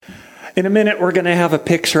In a minute, we're going to have a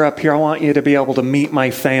picture up here. I want you to be able to meet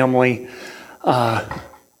my family. All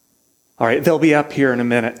right, they'll be up here in a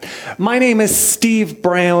minute. My name is Steve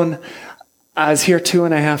Brown. I was here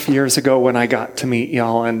 2.5 years ago when I got to meet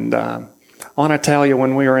y'all, and I want to tell you,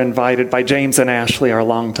 when we were invited by James and Ashley, our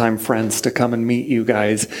longtime friends, to come and meet you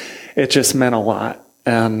guys, it just meant a lot.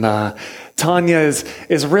 And Tanya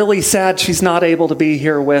is really sad she's not able to be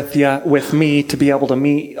here with me to be able to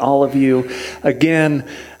meet all of you again.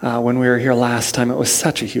 When we were here last time, it was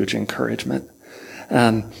such a huge encouragement.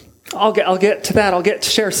 I'll get to that. I'll get to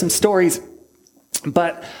share some stories.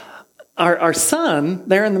 But our son,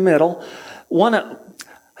 there in the middle,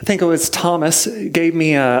 I think it was Thomas, gave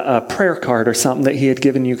me a prayer card or something that he had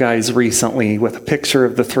given you guys recently with a picture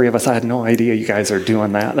of the three of us. I had no idea you guys are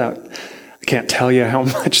doing that. I can't tell you how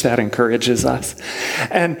much that encourages us.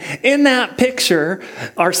 And in that picture,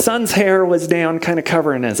 our son's hair was down, kind of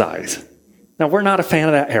covering his eyes. Now, we're not a fan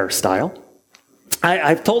of that hairstyle.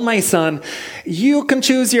 I've told my son, you can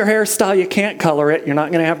choose your hairstyle. You can't color it. You're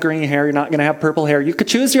not going to have green hair. You're not going to have purple hair. You could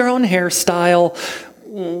choose your own hairstyle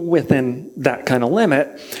within that kind of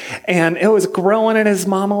limit. And it was growing, and his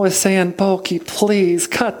mama was saying, Pokey, please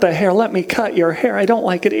cut the hair. Let me cut your hair. I don't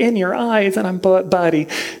like it in your eyes. And I'm, buddy,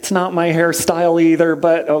 it's not my hairstyle either,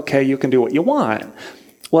 but okay, you can do what you want.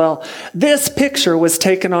 Well, this picture was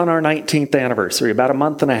taken on our 19th anniversary about a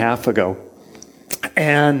month and a half ago.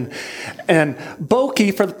 And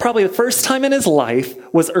Boki, for probably the first time in his life,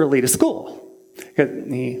 was early to school.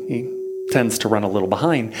 He tends to run a little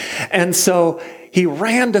behind. And so he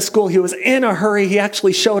ran to school. He was in a hurry. He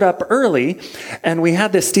actually showed up early. And we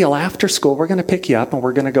had this deal: after school, we're going to pick you up and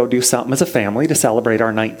we're going to go do something as a family to celebrate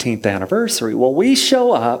our 19th anniversary. Well, we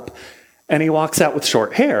show up and he walks out with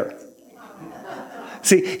short hair.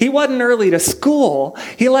 See, he wasn't early to school.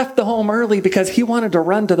 He left the home early because he wanted to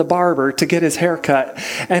run to the barber to get his hair cut.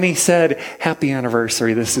 And he said, happy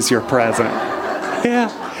anniversary, this is your present.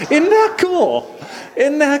 Yeah, isn't that cool?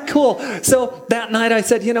 Isn't that cool? So that night I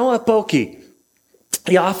said, you know what, Boki?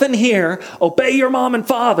 You often hear, obey your mom and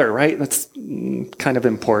father, right? That's kind of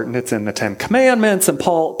important. It's in the 10 Commandments, and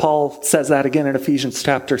Paul says that again in Ephesians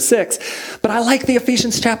chapter 6. But I like the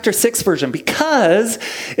Ephesians chapter 6 version because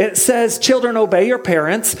it says, children, obey your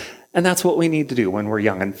parents. And that's what we need to do when we're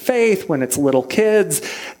young in faith, when it's little kids.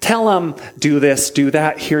 Tell them, do this, do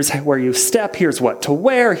that. Here's where you step. Here's what to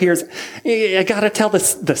wear. I got to tell the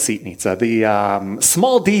seat needs the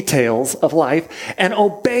small details of life and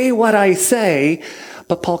obey what I say.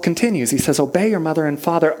 But Paul continues. He says, obey your mother and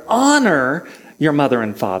father. Honor your mother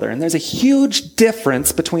and father. And there's a huge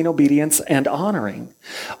difference between obedience and honoring.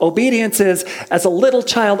 Obedience is, as a little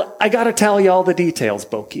child, I got to tell you all the details,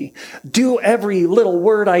 Boki. Do every little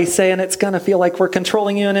word I say, and it's going to feel like we're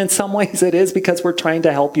controlling you. And in some ways it is, because we're trying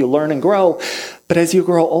to help you learn and grow. But as you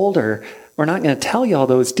grow older, we're not going to tell you all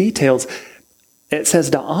those details. It says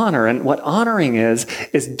to honor, and what honoring is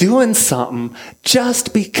doing something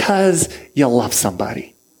just because you love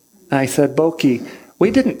somebody. And I said, Boki,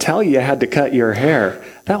 we didn't tell you had to cut your hair.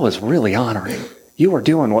 That was really honoring. You were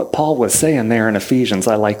doing what Paul was saying there in Ephesians.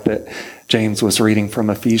 I like that James was reading from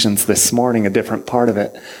Ephesians this morning, a different part of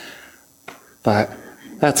it. But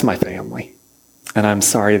that's my family. And I'm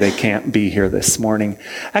sorry they can't be here this morning.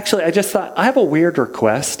 Actually, I just thought, I have a weird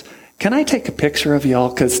request. Can I take a picture of y'all?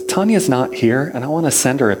 Because Tanya's not here, and I want to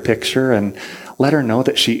send her a picture and let her know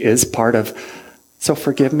that she is part of. So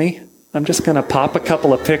forgive me. I'm just going to pop a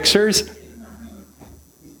couple of pictures.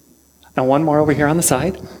 And one more over here on the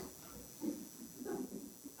side.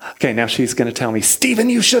 Okay, now she's going to tell me, Stephen,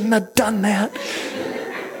 you shouldn't have done that.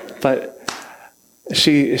 But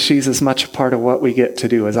she's as much a part of what we get to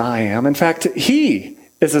do as I am. In fact, he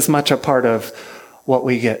is as much a part of what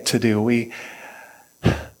we get to do. We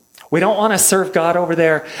don't want to serve God over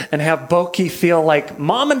there and have Boki feel like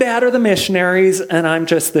mom and dad are the missionaries and I'm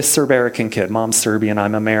just this Serb-American kid. Mom's Serbian,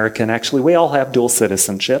 I'm American. Actually, we all have dual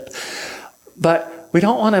citizenship. But we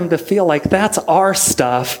don't want him to feel like that's our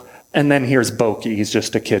stuff and then here's Boki. He's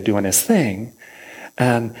just a kid doing his thing.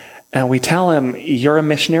 And we tell him, you're a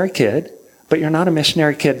missionary kid, but you're not a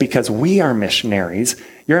missionary kid because we are missionaries.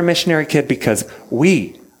 You're a missionary kid because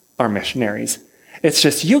we are missionaries. It's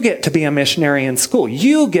just you get to be a missionary in school.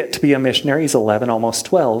 You get to be a missionary. He's 11, almost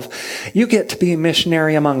 12. You get to be a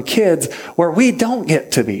missionary among kids where we don't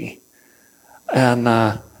get to be.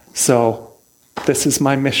 And so this is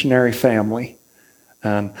my missionary family.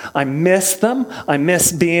 And I miss them. I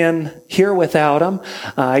miss being here without them.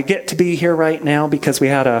 I get to be here right now because we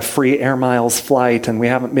had a free Air Miles flight and we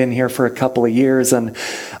haven't been here for a couple of years. And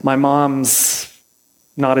my mom's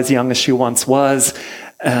not as young as she once was.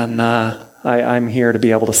 And I'm here to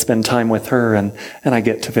be able to spend time with her, and I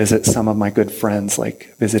get to visit some of my good friends,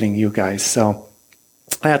 like visiting you guys. So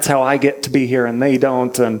that's how I get to be here and they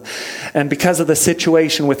don't. And because of the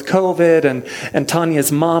situation with COVID and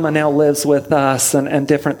Tanya's mama now lives with us and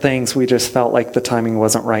different things, we just felt like the timing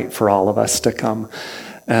wasn't right for all of us to come.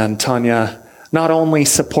 And Tanya not only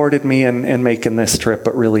supported me in making this trip,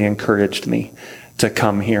 but really encouraged me to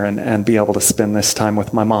come here and be able to spend this time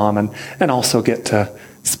with my mom and also get to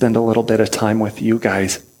spend a little bit of time with you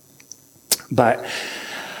guys. But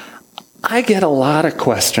I get a lot of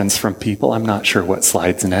questions from people. I'm not sure what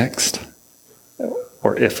slide's next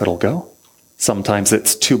or if it'll go. Sometimes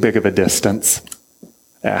it's too big of a distance.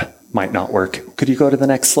 Might not work. Could you go to the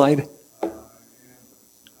next slide?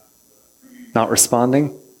 Not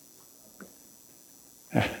responding?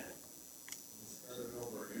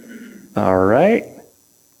 All right.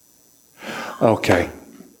 Okay.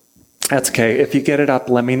 That's okay. If you get it up,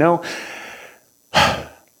 let me know.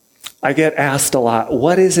 I get asked a lot,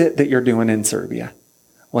 what is it that you're doing in Serbia?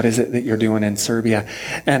 What is it that you're doing in Serbia?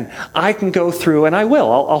 And I can go through, and I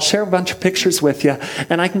will. I'll share a bunch of pictures with you,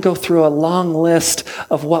 and I can go through a long list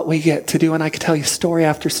of what we get to do, and I can tell you story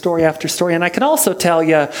after story after story, and I can also tell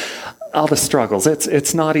you all the struggles.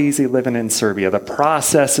 It's not easy living in Serbia. The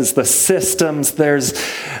processes, the systems, there's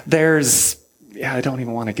I don't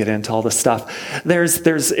even want to get into all this stuff.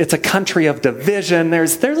 It's a country of division.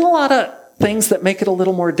 There's a lot of things that make it a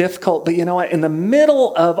little more difficult. But you know what? In the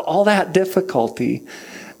middle of all that difficulty,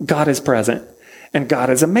 God is present. And God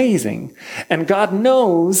is amazing. And God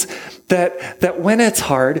knows that when it's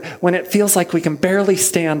hard, when it feels like we can barely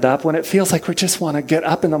stand up, when it feels like we just want to get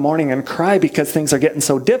up in the morning and cry because things are getting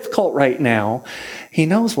so difficult right now, He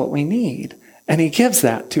knows what we need. And He gives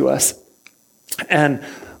that to us. And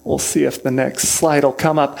we'll see if the next slide will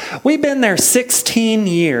come up. We've been there 16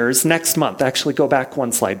 years next month. Actually, go back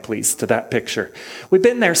one slide, please, to that picture. We've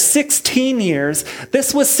been there 16 years.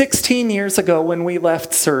 This was 16 years ago when we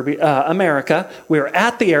left America. We were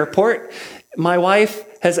at the airport. My wife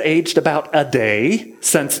has aged about a day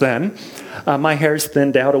since then. My hair's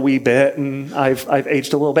thinned out a wee bit, and I've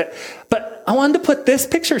aged a little bit. But I wanted to put this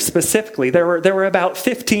picture specifically. There were about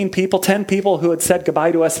 15 people, 10 people who had said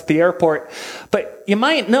goodbye to us at the airport. But you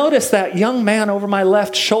might notice that young man over my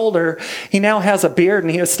left shoulder, he now has a beard,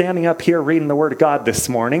 and he was standing up here reading the Word of God this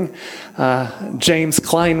morning. James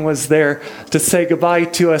Klein was there to say goodbye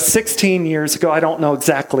to us 16 years ago. I don't know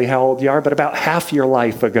exactly how old you are, but about half your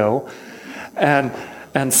life ago.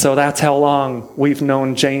 And so that's how long we've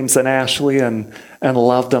known James and Ashley and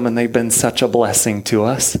loved them, and they've been such a blessing to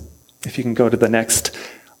us. If you can go to the next.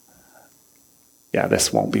 Yeah,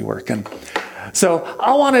 this won't be working. So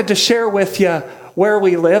I wanted to share with you where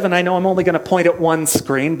we live, and I know I'm only going to point at one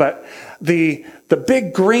screen, but the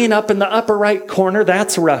big green up in the upper right corner,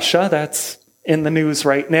 that's Russia. That's in the news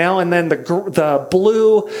right now. And then the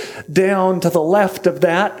blue down to the left of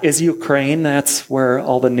that is Ukraine. That's where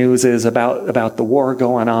all the news is about the war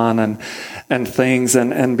going on and things,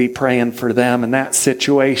 and be praying for them and that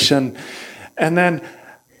situation. And then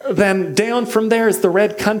down from there is the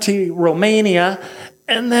red country, Romania,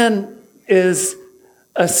 and then is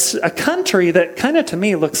a country that kind of to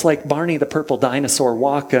me looks like Barney the Purple Dinosaur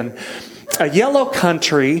walking, a yellow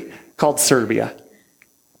country called Serbia.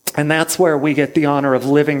 And that's where we get the honor of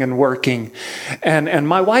living and working. And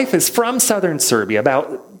my wife is from southern Serbia.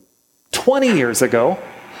 About 20 years ago,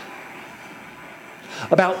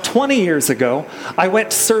 I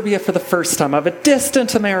went to Serbia for the first time. I have a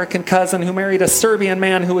distant American cousin who married a Serbian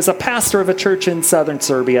man who was a pastor of a church in southern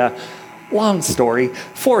Serbia. Long story.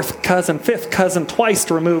 Fourth cousin, fifth cousin,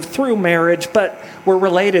 twice removed through marriage, but we're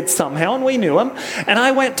related somehow, and we knew him. And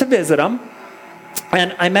I went to visit him.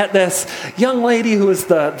 And I met this young lady who was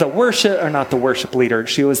the worship, or not the worship leader,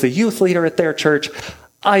 she was the youth leader at their church.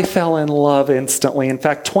 I fell in love instantly. In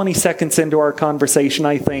fact, 20 seconds into our conversation,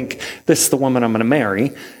 I think, this is the woman I'm going to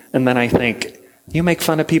marry. And then I think, you make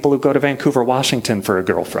fun of people who go to Vancouver, Washington for a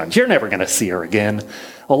girlfriend. You're never going to see her again.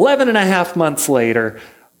 11 and a half months later,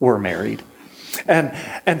 we're married.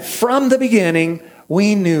 And from the beginning,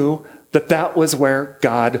 we knew that was where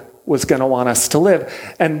God was going to want us to live.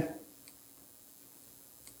 And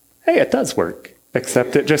hey, it does work,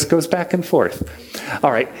 except it just goes back and forth.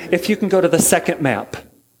 All right, if you can go to the second map.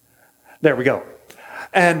 There we go.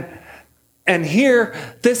 And And here,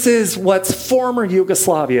 this is what's former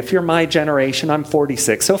Yugoslavia. If you're my generation, I'm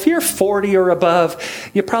 46. So if you're 40 or above,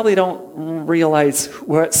 you probably don't realize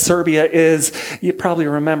what Serbia is. You probably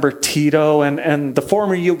remember Tito and the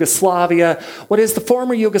former Yugoslavia. What is the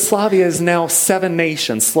former Yugoslavia is now 7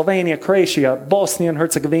 nations: Slovenia, Croatia, Bosnia and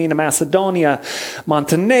Herzegovina, Macedonia,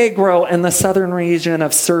 Montenegro, and the southern region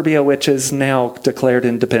of Serbia, which is now declared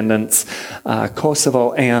independence,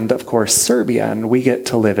 Kosovo, and of course Serbia. And we get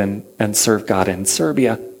to live in and serve God in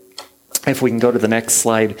Serbia. If we can go to the next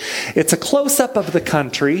slide. It's a close-up of the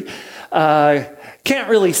country. Can't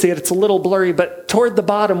really see it. It's a little blurry, but toward the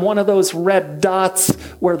bottom, one of those red dots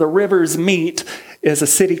where the rivers meet is a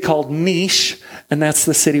city called Niš, and that's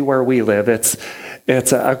the city where we live. It's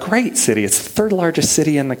a great city. It's the third largest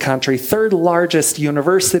city in the country, third largest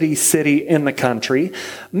university city in the country,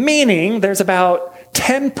 meaning there's about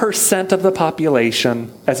 10% of the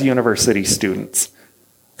population as university students.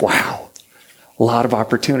 Wow. A lot of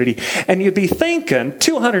opportunity. And you'd be thinking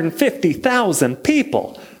 250,000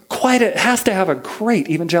 people. It has to have a great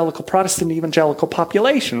Protestant evangelical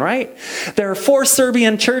population, right? There are 4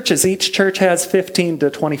 Serbian churches. Each church has 15 to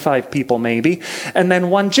 25 people maybe. And then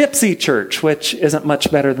one gypsy church, which isn't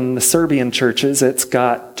much better than the Serbian churches. It's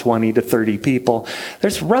got 20 to 30 people.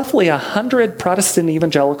 There's roughly 100 Protestant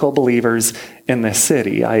evangelical believers in this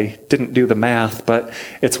city. I didn't do the math, but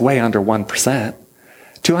it's way under 1%.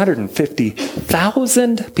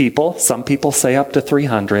 250,000 people, some people say up to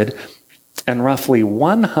 300, and roughly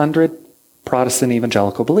 100 Protestant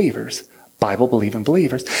evangelical believers, Bible-believing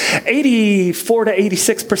believers. 84 to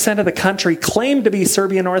 86% of the country claim to be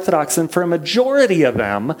Serbian Orthodox, and for a majority of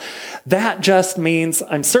them, that just means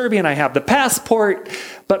I'm Serbian, I have the passport,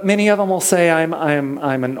 but many of them will say I'm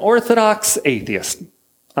an Orthodox atheist.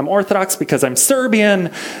 I'm Orthodox because I'm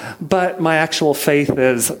Serbian, but my actual faith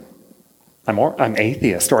is I'm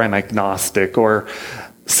atheist, or I'm agnostic, or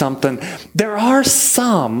something. There are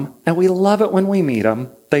some, and we love it when we meet them,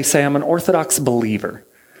 they say, I'm an Orthodox believer.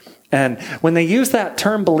 And when they use that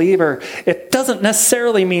term believer, it doesn't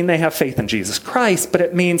necessarily mean they have faith in Jesus Christ, but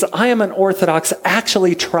it means I am an Orthodox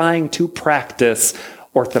actually trying to practice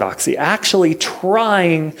orthodoxy, actually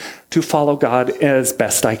trying to follow God as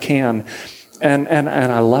best I can. And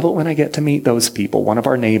I love it when I get to meet those people. One of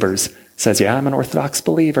our neighbors says, yeah, I'm an Orthodox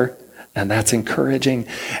believer. And that's encouraging.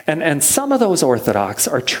 And some of those Orthodox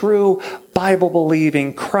are true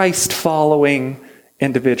Bible-believing, Christ-following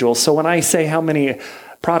individuals. So when I say how many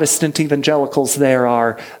Protestant evangelicals there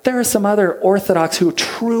are some other Orthodox who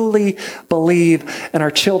truly believe and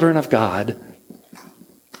are children of God.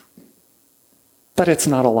 But it's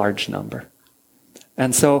not a large number.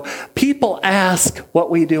 And so people ask what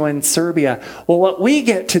we do in Serbia. Well, what we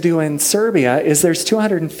get to do in Serbia is there's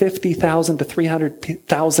 250,000 to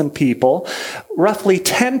 300,000 people, roughly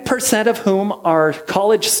 10% of whom are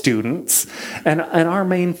college students. And our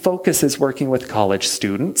main focus is working with college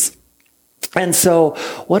students. And so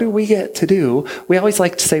what do we get to do? We always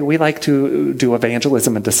like to say we like to do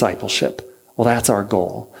evangelism and discipleship. Well, that's our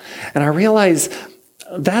goal. And I realize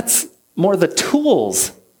that's more the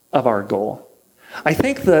tools of our goal. I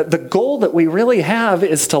think the goal that we really have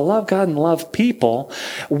is to love God and love people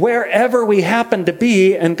wherever we happen to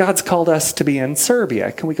be, and God's called us to be in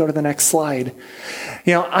Serbia. Can we go to the next slide?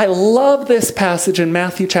 I love this passage in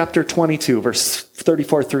Matthew chapter 22, verse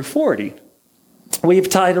 34 through 40. We've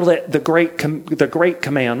titled it the Great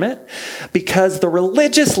Commandment because the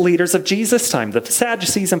religious leaders of Jesus' time, the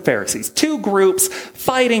Sadducees and Pharisees, 2 groups,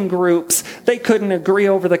 fighting groups, they couldn't agree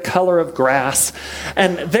over the color of grass,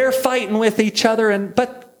 and they're fighting with each other,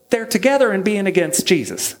 but they're together and being against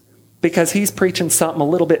Jesus because he's preaching something a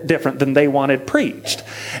little bit different than they wanted preached.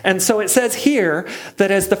 And so it says here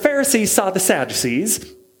that as the Pharisees saw the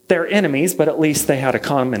Sadducees, they're enemies, but at least they had a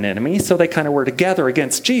common enemy, so they kind of were together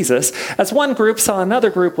against Jesus. As one group saw another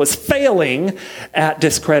group was failing at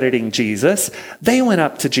discrediting Jesus, they went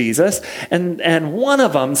up to Jesus, and one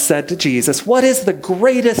of them said to Jesus, what is the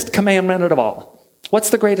greatest commandment of all? What's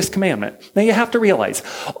the greatest commandment? Now you have to realize,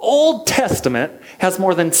 Old Testament has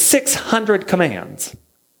more than 600 commands.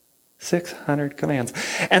 600 commands.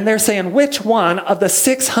 And they're saying, which one of the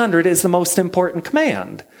 600 is the most important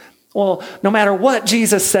command? Well, no matter what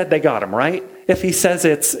Jesus said, they got him, right? If he says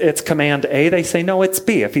it's command A, they say, no, it's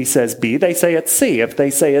B. If he says B, they say it's C. If they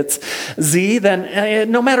say it's Z, then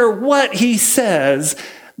no matter what he says,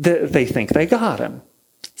 they think they got him.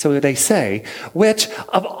 So they say, which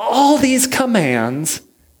of all these commands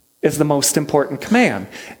is the most important command?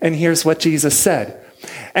 And here's what Jesus said.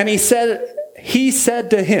 And he said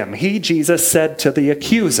to him, Jesus said to the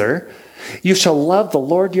accuser, you shall love the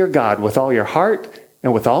Lord your God with all your heart,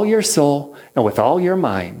 and with all your soul, and with all your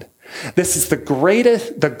mind. This is the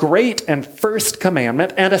great and first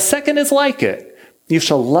commandment, and a second is like it. You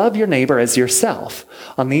shall love your neighbor as yourself.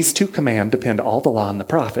 On these two commands depend all the law and the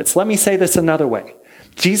prophets. Let me say this another way.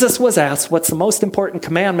 Jesus was asked, what's the most important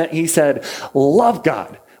commandment? He said, love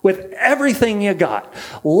God with everything you got.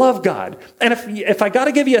 Love God. And if I got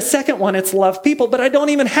to give you a second one, it's love people, but I don't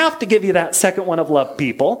even have to give you that second one of love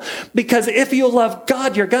people, because if you love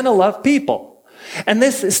God, you're going to love people. And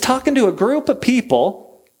this is talking to a group of people.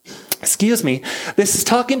 This is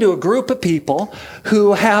talking to a group of people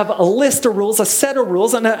who have a list of rules, a set of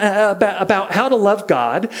rules about how to love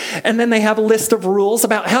God. And then they have a list of rules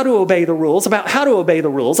about how to obey the rules, about how to obey the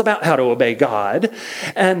rules, about how to obey God.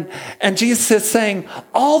 And Jesus is saying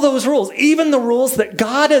all those rules, even the rules that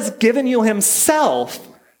God has given you himself,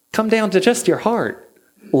 come down to just your heart.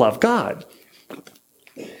 Love God.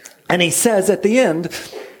 And he says at the end,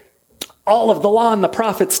 all of the law and the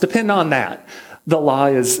prophets depend on that. The law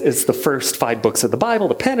is the first 5 books of the Bible,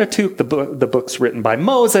 the Pentateuch, the books written by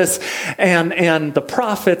Moses, and the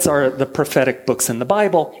prophets are the prophetic books in the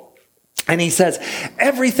Bible. And he says,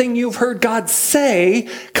 everything you've heard God say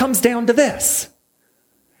comes down to this.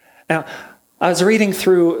 Now, I was reading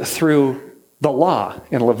through the law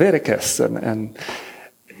in Leviticus, and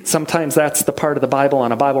sometimes that's the part of the Bible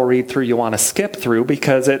on a Bible read through you want to skip through,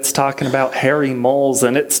 because it's talking about hairy moles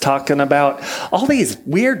and it's talking about all these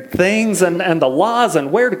weird things and the laws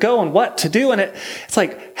and where to go and what to do. And it's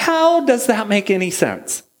like, how does that make any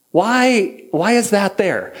sense? Why is that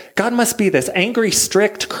there? God must be this angry,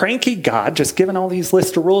 strict, cranky God just giving all these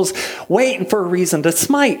list of rules, waiting for a reason to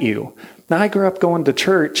smite you. Now, I grew up going to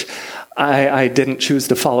church. I didn't choose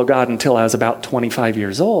to follow God until I was about 25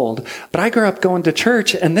 years old, but I grew up going to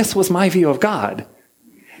church, and this was my view of God.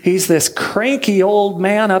 He's this cranky old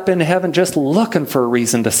man up in heaven just looking for a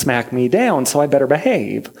reason to smack me down, so I better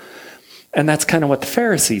behave. And that's kind of what the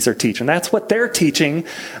Pharisees are teaching. That's what they're teaching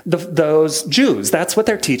those Jews. That's what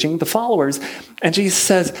they're teaching the followers. And Jesus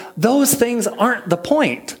says, those things aren't the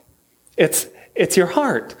point. It's your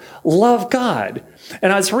heart. Love God.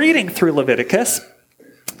 And I was reading through Leviticus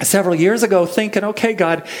several years ago thinking, okay,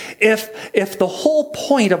 God, if the whole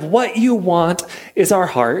point of what you want is our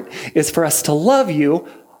heart, is for us to love you,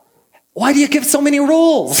 why do you give so many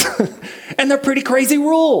rules? And they're pretty crazy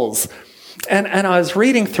rules. And I was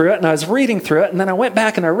reading through it, and then I went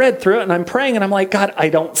back and I read through it, and I'm praying, and I'm like, God, I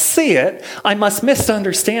don't see it. I must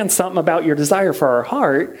misunderstand something about your desire for our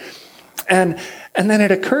heart. And then it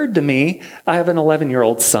occurred to me, I have an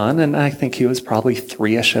 11-year-old son, and I think he was probably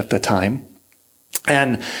 3-ish at the time.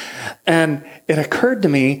 And it occurred to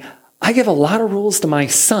me, I give a lot of rules to my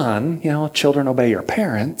son, children obey your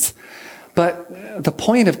parents. But the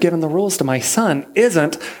point of giving the rules to my son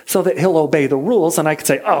isn't so that he'll obey the rules and I could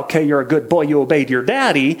say, oh, okay, you're a good boy, you obeyed your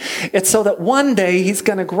daddy. It's so that one day he's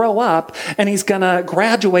going to grow up and he's going to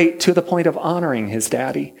graduate to the point of honoring his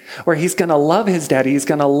daddy, where he's going to love his daddy, he's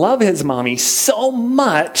going to love his mommy so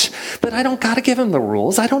much that I don't got to give him the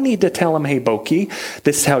rules. I don't need to tell him, hey, Boki,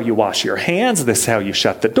 this is how you wash your hands, this is how you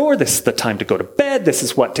shut the door, this is the time to go to bed, this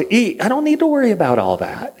is what to eat. I don't need to worry about all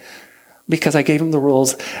that, because I gave him the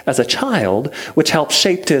rules as a child, which helped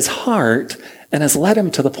shape his heart and has led him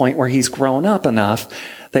to the point where he's grown up enough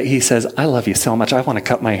that he says, I love you so much, I want to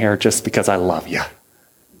cut my hair just because I love you.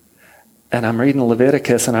 And I'm reading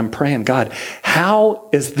Leviticus and I'm praying, God, how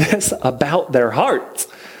is this about their hearts?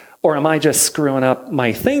 Or am I just screwing up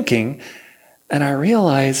my thinking? And I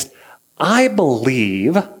realized, I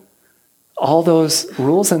believe all those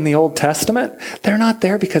rules in the Old Testament, they're not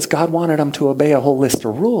there because God wanted them to obey a whole list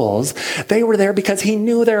of rules. They were there because he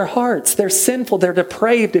knew their hearts. They're sinful. They're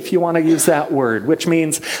depraved, if you want to use that word, which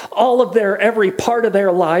means all of every part of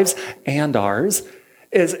their lives and ours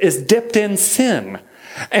is dipped in sin.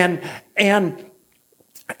 And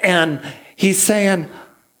he's saying,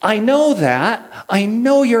 I know that. I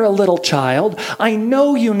know you're a little child. I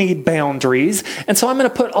know you need boundaries. And so I'm going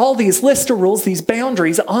to put all these list of rules, these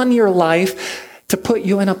boundaries on your life to put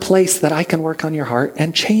you in a place that I can work on your heart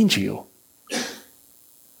and change you.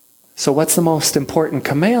 So what's the most important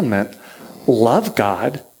commandment? Love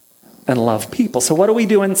God and love people. So what do we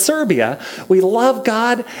do in Serbia? We love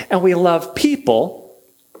God and we love people.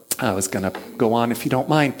 I was going to go on if you don't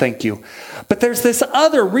mind. Thank you. But there's this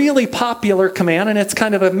other really popular command, and it's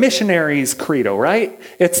kind of a missionary's credo, right?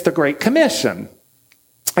 It's the Great Commission.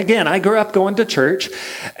 Again, I grew up going to church,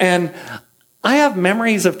 and I have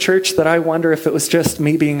memories of church that I wonder if it was just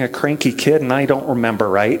me being a cranky kid and I don't remember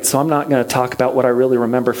right. So I'm not going to talk about what I really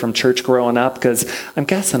remember from church growing up, because I'm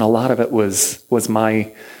guessing a lot of it was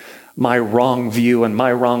my wrong view and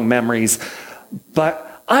my wrong memories.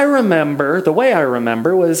 But the way I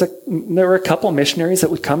remember was there were a couple missionaries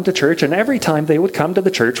that would come to church, and every time they would come to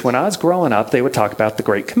the church when I was growing up, they would talk about the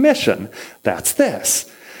Great Commission. That's this.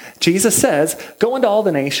 Jesus says, go into all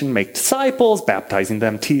the nation, make disciples, baptizing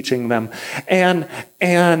them, teaching them.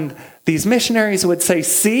 And these missionaries would say,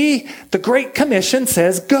 see, the Great Commission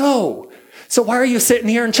says go. So why are you sitting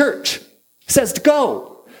here in church? It says to go.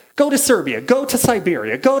 Go to Serbia, go to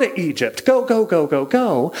Siberia, go to Egypt, go.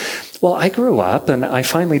 Well, I grew up and I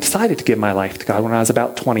finally decided to give my life to God when I was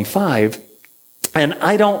about 25. And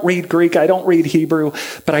I don't read Greek, I don't read Hebrew,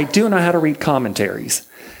 but I do know how to read commentaries.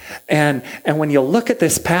 And when you look at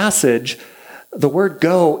this passage, the word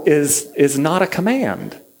go is not a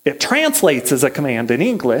command. It translates as a command in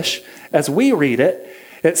English. As we read it,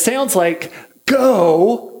 it sounds like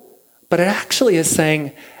go, but it actually is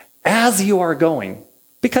saying, as you are going,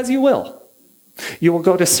 because you will. You will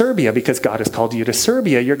go to Serbia because God has called you to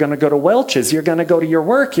Serbia. You're going to go to Welch's. You're going to go to your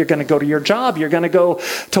work. You're going to go to your job. You're going to go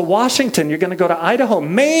to Washington. You're going to go to Idaho.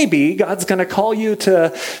 Maybe God's going to call you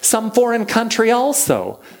to some foreign country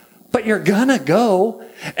also. But you're going to go.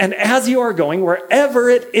 And as you are going, wherever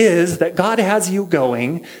it is that God has you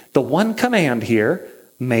going, the one command here,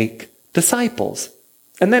 make disciples.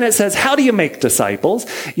 And then it says, how do you make disciples?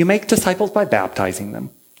 You make disciples by baptizing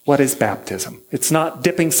them. What is baptism? It's not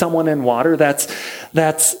dipping someone in water. That's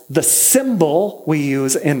the symbol we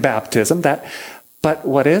use in baptism. But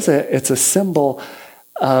what is it? It's a symbol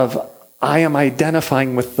of I am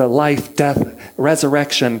identifying with the life, death,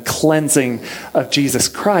 resurrection, cleansing of Jesus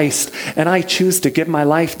Christ, and I choose to give my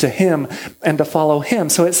life to him and to follow him.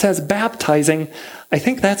 So it says baptizing. I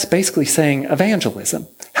think that's basically saying evangelism.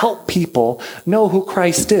 Help people know who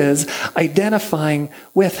Christ is, identifying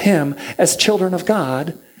with him as children of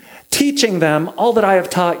God, teaching them all that I have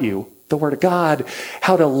taught you, the Word of God,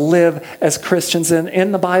 how to live as Christians. And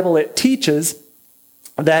in the Bible, it teaches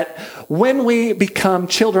that when we become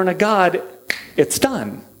children of God, it's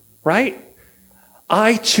done, right?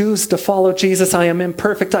 I choose to follow Jesus. I am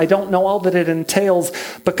imperfect. I don't know all that it entails,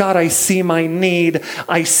 but God, I see my need.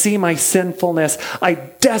 I see my sinfulness. I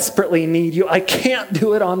desperately need you. I can't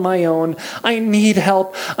do it on my own. I need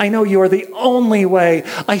help. I know you are the only way.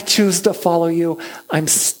 I choose to follow you. I'm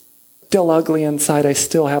still ugly inside. I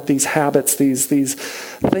still have these habits, these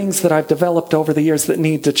things that I've developed over the years that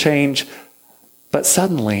need to change. But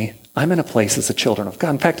suddenly, I'm in a place as a children of God.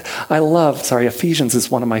 In fact, Ephesians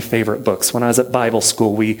is one of my favorite books. When I was at Bible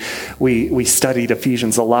school, we studied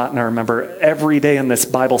Ephesians a lot, and I remember every day in this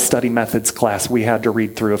Bible study methods class, we had to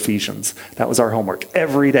read through Ephesians. That was our homework.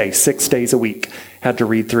 Every day, 6 days a week, had to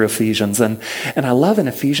read through Ephesians. And I love in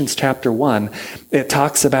Ephesians chapter 1, it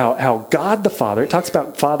talks about how God the Father, it talks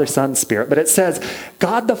about Father, Son, Spirit, but it says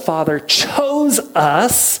God the Father chose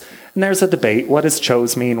us, and there's a debate. What does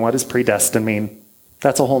chose mean? What does predestined mean?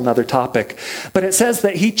 That's a whole nother topic. But it says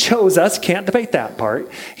that he chose us. Can't debate that part.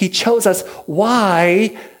 He chose us.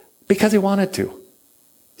 Why? Because he wanted to.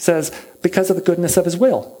 It says, because of the goodness of his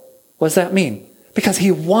will. What does that mean? Because he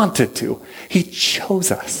wanted to. He chose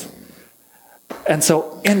us. And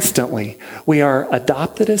so instantly, we are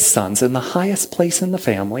adopted as sons in the highest place in the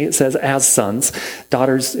family. It says as sons.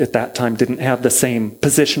 Daughters at that time didn't have the same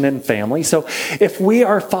position in family. So if we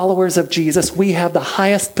are followers of Jesus, we have the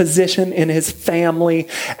highest position in his family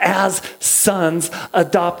as sons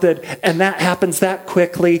adopted. And that happens that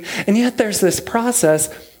quickly. And yet there's this process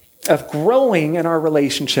of growing in our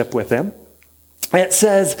relationship with him. It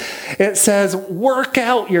says, work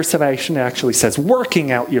out your salvation. It actually says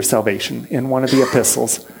working out your salvation in one of the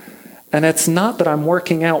epistles. And it's not that I'm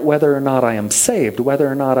working out whether or not I am saved, whether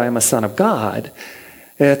or not I am a son of God.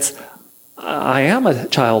 It's, I am a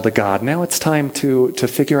child of God. Now it's time to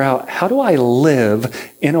figure out, how do I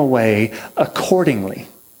live in a way accordingly?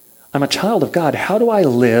 I'm a child of God. How do I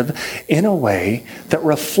live in a way that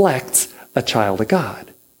reflects a child of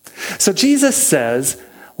God? So Jesus says,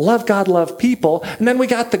 love God, love people. And then we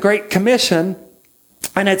got the Great Commission,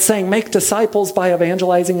 and it's saying, make disciples by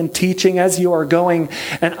evangelizing and teaching as you are going.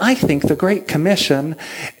 And I think the Great Commission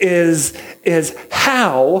is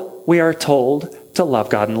how we are told to love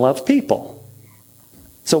God and love people.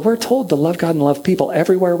 So we're told to love God and love people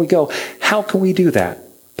everywhere we go. How can we do that?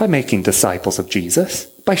 By making disciples of Jesus,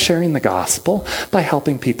 by sharing the gospel, by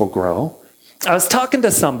helping people grow. I was talking to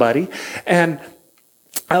somebody, and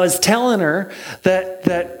I was telling her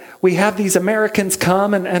that we have these Americans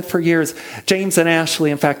come, and for years, James and Ashley,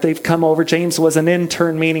 in fact, they've come over. James was an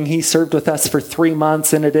intern, meaning he served with us for 3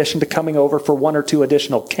 months in addition to coming over for 1 or 2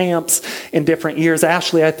 additional camps in different years.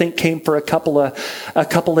 Ashley, I think, came for a couple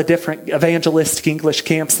of different evangelistic English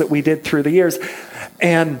camps that we did through the years.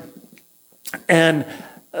 And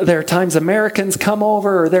there are times Americans come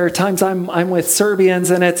over, or there are times I'm with Serbians,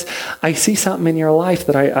 and I see something in your life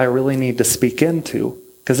that I really need to speak into,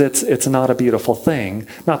 because it's not a beautiful thing.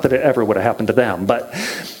 Not that it ever would have happened to them, but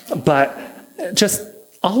just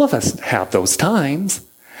all of us have those times.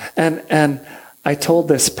 And I told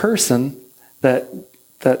this person that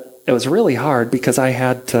it was really hard because I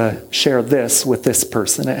had to share this with this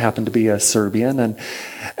person. It happened to be a Serbian,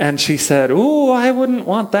 and she said, "Ooh, I wouldn't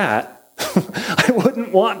want that." I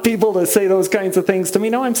wouldn't want people to say those kinds of things to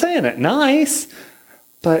me. No, I'm saying it nice,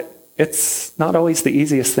 but it's not always the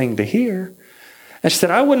easiest thing to hear. And she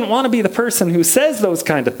said, I wouldn't want to be the person who says those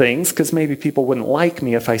kind of things, because maybe people wouldn't like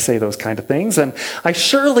me if I say those kind of things. And I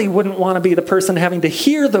surely wouldn't want to be the person having to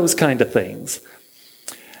hear those kind of things.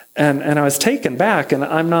 And I was taken back, and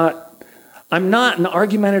I'm not an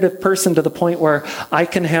argumentative person to the point where I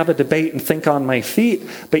can have a debate and think on my feet,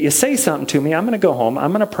 but you say something to me, I'm going to go home,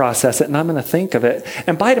 I'm going to process it, and I'm going to think of it.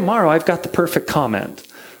 And by tomorrow, I've got the perfect comment.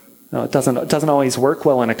 No, it doesn't always work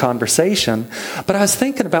well in a conversation, but I was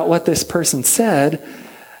thinking about what this person said,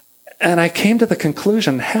 and I came to the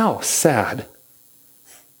conclusion, how sad.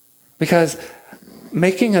 Because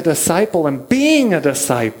making a disciple and being a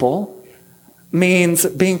disciple means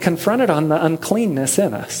being confronted on the uncleanness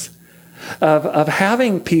in us. Of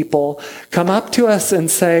having people come up to us and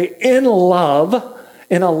say, in love,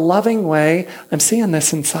 in a loving way, I'm seeing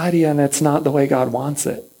this inside of you and it's not the way God wants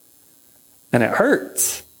it. And it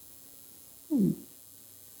hurts.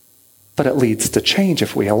 But it leads to change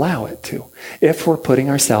if we allow it to. If we're putting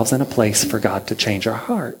ourselves in a place for God to change our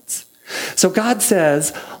hearts. So God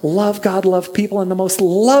says, love God, love people, and the most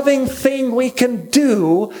loving thing we can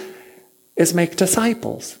do is make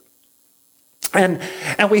disciples. And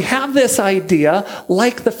we have this idea,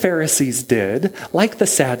 like the Pharisees did, like the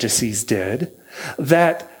Sadducees did,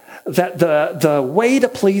 that the way to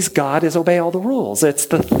please God is obey all the rules. It's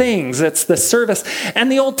the things, it's the service. And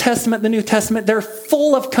the Old Testament, the New Testament, they're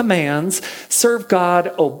full of commands. Serve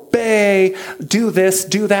God, obey, do this,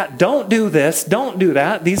 do that, don't do this, don't do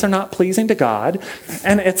that. These are not pleasing to God.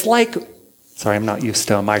 And it's like, sorry, I'm not used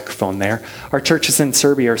to a microphone there. Our churches in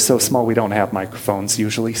Serbia are so small we don't have microphones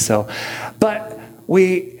usually. But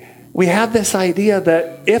we have this idea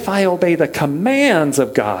that if I obey the commands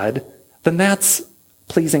of God, then that's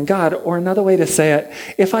pleasing God. Or another way to say it,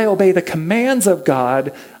 if I obey the commands of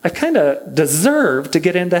God, I kind of deserve to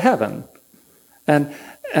get into heaven.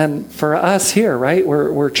 And for us here, right,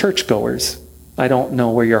 we're churchgoers. I don't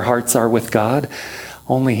know where your hearts are with God.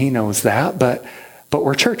 Only He knows that, but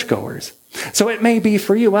we're churchgoers. So it may be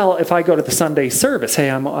for you, well, if I go to the Sunday service, hey,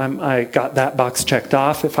 I got that box checked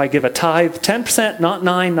off. If I give a tithe, 10%, not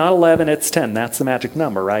 9, not 11, it's 10. That's the magic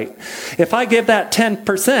number, right? If I give that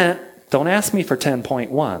 10%, don't ask me for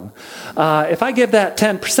 10.1. If I give that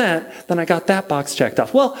 10%, then I got that box checked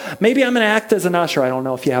off. Well, maybe I'm going to act as an usher. I don't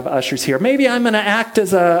know if you have ushers here. Maybe I'm going to act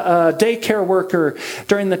as a daycare worker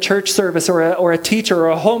during the church service, or a teacher, or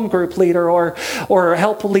a home group leader, or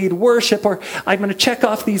help lead worship, or I'm going to check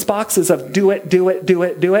off these boxes of do it, do it, do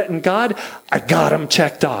it, do it. And God, I got them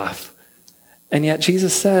checked off. And yet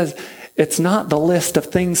Jesus says, it's not the list of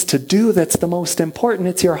things to do that's the most important.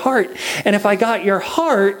 It's your heart. And if I got your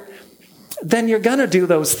heart, then you're going to do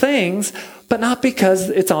those things, but not because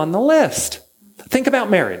it's on the list. Think about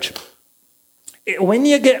marriage. When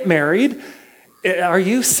you get married, are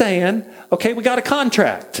you saying, okay, we got a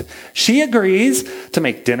contract. She agrees to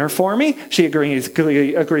make dinner for me. She agrees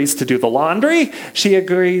to do the laundry. She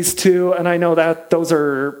agrees to, and I know that those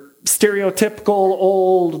are stereotypical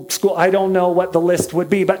old school. I don't know what the list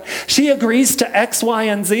would be, but she agrees to X, Y,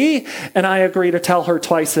 and Z, and I agree to tell her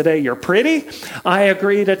twice a day, you're pretty. I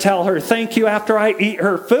agree to tell her thank you after I eat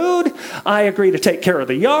her food. I agree to take care of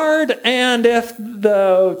the yard, and if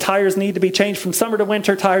the tires need to be changed from summer to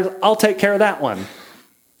winter tires, I'll take care of that one.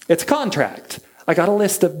 It's a contract. I got a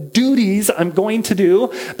list of duties I'm going to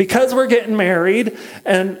do because we're getting married,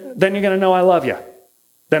 and then you're going to know I love you.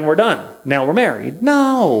 Then we're done. Now we're married.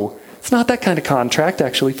 No, it's not that kind of contract.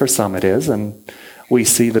 Actually, for some it is. And we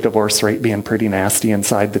see the divorce rate being pretty nasty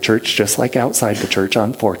inside the church, just like outside the church,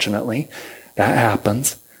 unfortunately. That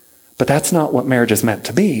happens. But that's not what marriage is meant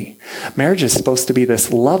to be. Marriage is supposed to be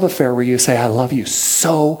this love affair where you say, I love you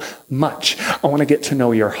so much. I want to get to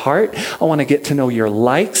know your heart. I want to get to know your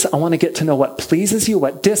likes. I want to get to know what pleases you,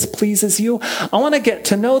 what displeases you. I want to get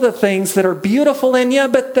to know the things that are beautiful in you,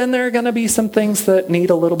 but then there are going to be some things that need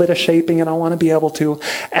a little bit of shaping, and I want to be able to,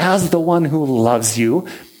 as the one who loves you,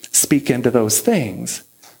 speak into those things.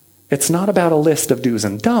 It's not about a list of do's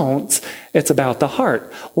and don'ts. It's about the heart.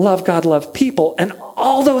 Love God, love people, and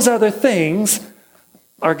all those other things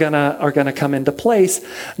are gonna come into place,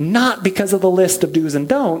 not because of the list of do's and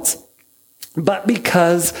don'ts, but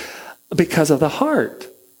because of the heart.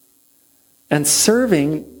 And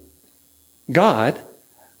serving God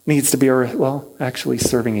needs to be actually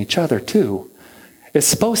serving each other too. It's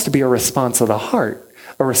supposed to be a response of the heart,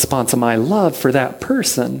 a response of my love for that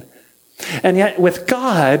person. And yet with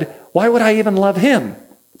God, why would I even love him?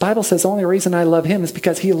 The Bible says the only reason I love him is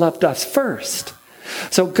because he loved us first.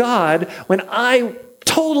 So God, when I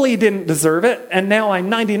totally didn't deserve it, and now I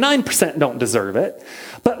 99% don't deserve it,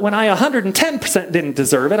 but when I 110% didn't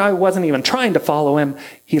deserve it, I wasn't even trying to follow him,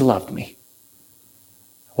 he loved me.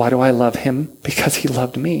 Why do I love him? Because he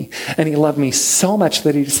loved me. And he loved me so much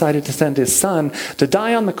that he decided to send his son to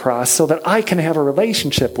die on the cross so that I can have a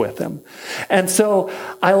relationship with him. And so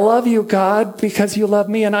I love you, God, because you love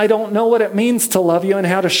me. And I don't know what it means to love you and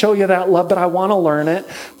how to show you that love, but I want to learn it.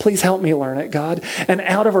 Please help me learn it, God. And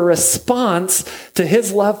out of a response to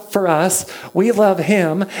his love for us, we love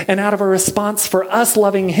him. And out of a response for us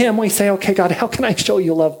loving him, we say, okay, God, how can I show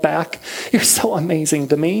you love back? You're so amazing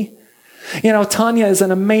to me. You know, Tanya is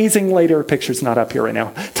an amazing lady. Her picture's not up here right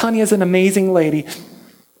now. Tanya is an amazing lady.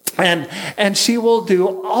 And she will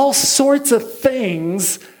do all sorts of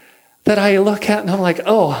things that I look at and I'm like,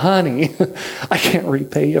 oh, honey, I can't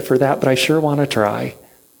repay you for that, but I sure want to try.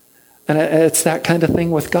 And it's that kind of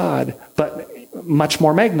thing with God, but much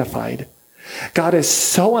more magnified. God is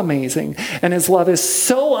so amazing and his love is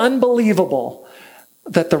so unbelievable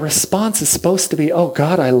that the response is supposed to be, oh,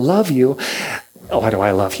 God, I love you. Oh, why do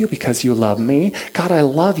I love you? Because you love me. God, I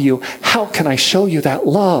love you. How can I show you that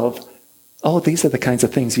love? Oh, these are the kinds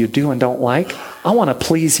of things you do and don't like. I want to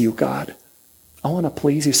please you, God. I want to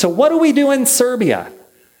please you. So what do we do in Serbia?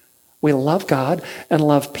 We love God and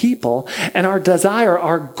love people. And our desire,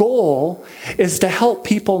 our goal is to help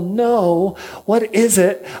people know what is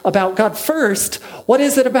it about God. First, what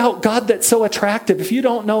is it about God that's so attractive? If you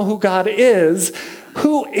don't know who God is,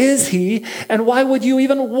 who is he? And why would you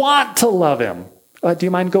even want to love him? Do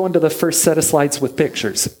you mind going to the first set of slides with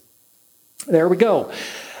pictures? There we go.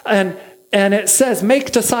 And it says,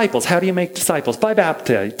 make disciples. How do you make disciples? By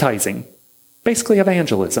baptizing. Basically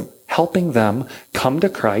evangelism. Helping them come to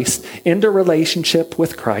Christ, into relationship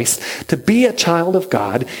with Christ, to be a child of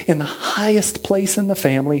God in the highest place in the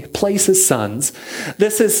family, place as sons.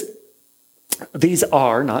 These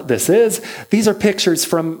are pictures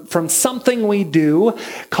from something we do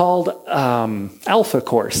called Alpha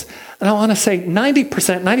Course. And I want to say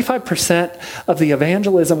 90%, 95% of the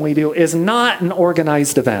evangelism we do is not an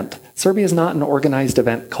organized event. Serbia is not an organized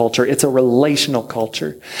event culture. It's a relational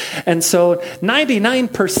culture. And so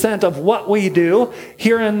 99% of what we do,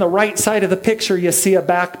 here on the right side of the picture, you see a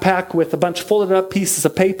backpack with a bunch of folded up pieces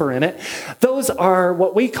of paper in it. Those are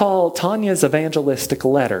what we call Tanya's evangelistic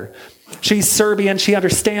letter. She's Serbian. She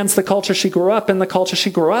understands the culture. She grew up in the culture. She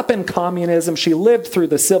grew up in communism. She lived through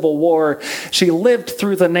the Civil War. She lived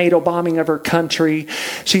through the NATO bombing of her country.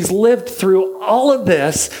 She's lived through all of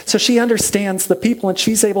this. So she understands the people and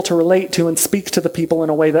she's able to relate to and speak to the people in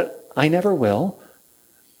a way that I never will.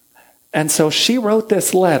 And so she wrote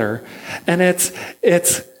this letter, and it's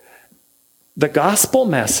the gospel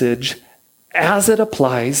message as it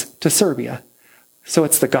applies to Serbia. So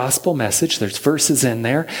it's the gospel message. There's verses in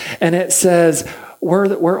there. And it says,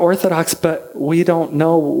 we're Orthodox, but we don't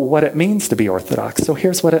know what it means to be Orthodox. So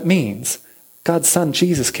here's what it means. God's son,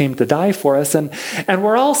 Jesus, came to die for us. And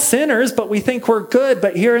we're all sinners, but we think we're good.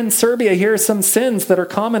 But here in Serbia, here are some sins that are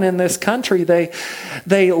common in this country.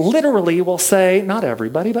 They literally will say, not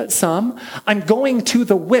everybody, but some, I'm going to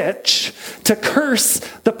the witch to curse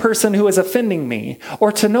the person who is offending me,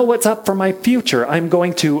 or to know what's up for my future. I'm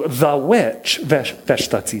going to the witch. I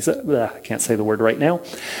can't say the word right now,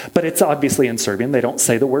 but it's obviously in Serbian. They don't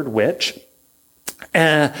say the word witch.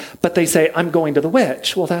 But they say, I'm going to the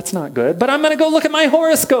witch. Well, that's not good. But I'm going to go look at my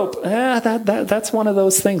horoscope. That's one of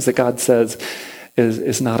those things that God says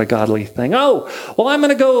is not a godly thing. Oh, well, I'm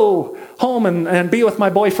going to go home and be with my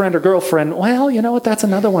boyfriend or girlfriend. Well, you know what? That's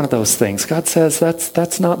another one of those things. God says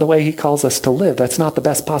that's not the way he calls us to live. That's not the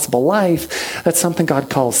best possible life. That's something God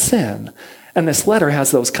calls sin. And this letter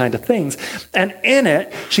has those kind of things. And in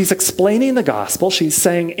it, she's explaining the gospel. She's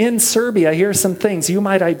saying, in Serbia, here's some things you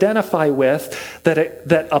might identify with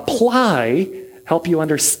that apply, help you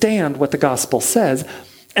understand what the gospel says.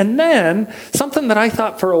 And then, something that I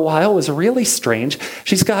thought for a while was really strange.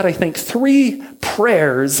 She's got, I think, 3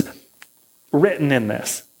 prayers written in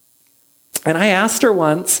this. And I asked her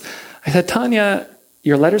once, I said, Tanya,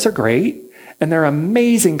 your letters are great. And they're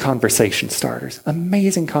amazing conversation starters.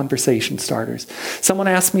 Amazing conversation starters. Someone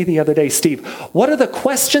asked me the other day, Steve, what are the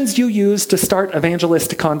questions you use to start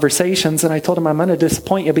evangelistic conversations? And I told him, I'm going to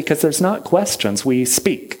disappoint you because there's not questions. We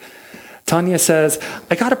speak. Tanya says,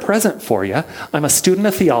 I got a present for you. I'm a student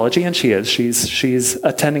of theology, and she is. She's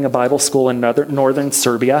attending a Bible school in northern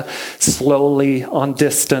Serbia, slowly on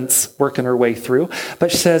distance, working her way through.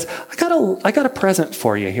 But she says, I got a present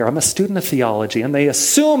for you here. I'm a student of theology, and they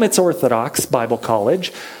assume it's Orthodox Bible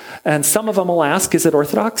College. And some of them will ask, is it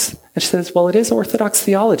Orthodox? And she says, well, it is Orthodox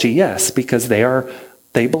theology, yes, because they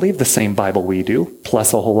believe the same Bible we do,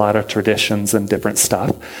 plus a whole lot of traditions and different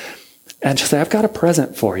stuff. And she'll say, I've got a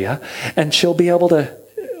present for you. And she'll be able to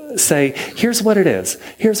say, here's what it is.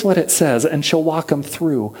 Here's what it says. And she'll walk them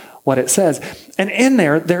through what it says. And in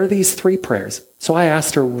there are these 3 prayers. So I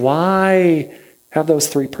asked her, why have those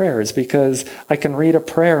 3 prayers? Because I can read a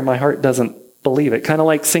prayer, my heart doesn't believe it. Kind of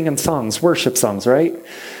like singing songs, worship songs, right?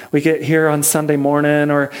 We get here on Sunday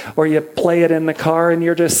morning or you play it in the car and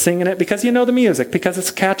you're just singing it because you know the music, because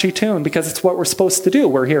it's a catchy tune, because it's what we're supposed to do.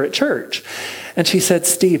 We're here at church. And she said,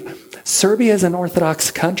 Steve, Serbia is an Orthodox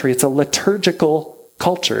country. It's a liturgical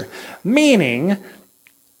culture, meaning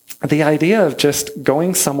the idea of just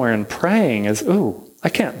going somewhere and praying is, ooh, I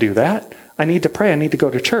can't do that. I need to pray. I need to go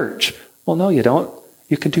to church. Well, no, you don't.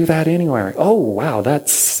 You can do that anywhere. Oh, wow,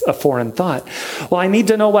 that's a foreign thought. Well, I need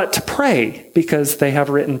to know what to pray because they have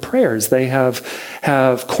written prayers. They have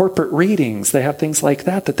corporate readings. They have things like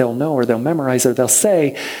that they'll know or they'll memorize or they'll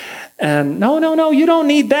say. And no, you don't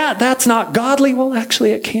need that. That's not godly. Well,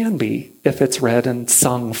 actually, it can be if it's read and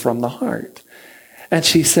sung from the heart. And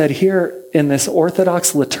she said here in this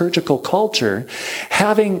Orthodox liturgical culture,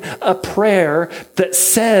 having a prayer that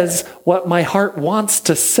says what my heart wants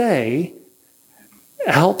to say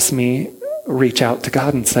helps me reach out to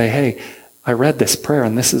God and say, hey, I read this prayer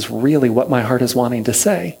and this is really what my heart is wanting to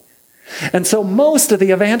say. And so most of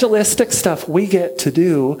the evangelistic stuff we get to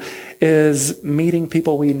do is meeting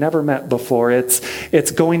people we never met before.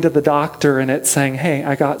 It's going to the doctor and it's saying, hey,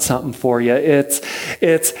 I got something for you.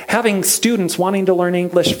 It's having students wanting to learn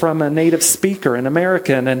English from a native speaker, an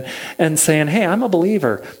American, and saying, hey, I'm a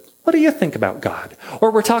believer. What do you think about God?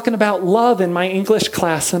 Or we're talking about love in my English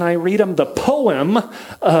class and I read them the poem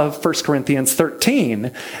of 1 Corinthians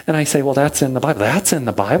 13. And I say, well, that's in the Bible. That's in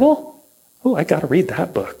the Bible? Oh, I got to read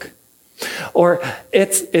that book. Or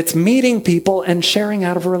it's meeting people and sharing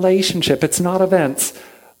out of a relationship. It's not events.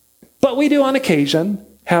 But we do on occasion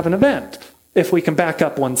have an event. If we can back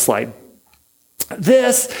up one slide.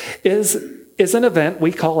 This is an event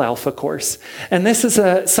we call Alpha Course. And this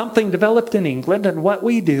is something developed in England. And what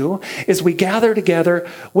we do is we gather together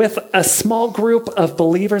with a small group of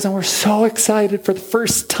believers. And we're so excited for the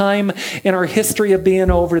first time in our history of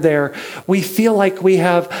being over there. We feel like we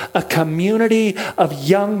have a community of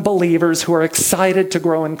young believers who are excited to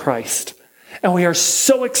grow in Christ. And we are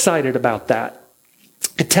so excited about that.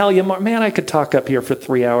 I tell you, man, I could talk up here for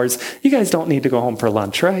 3 hours. You guys don't need to go home for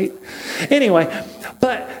lunch, right? Anyway,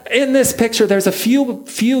 but in this picture, there's a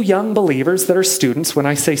few young believers that are students. When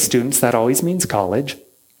I say students, that always means college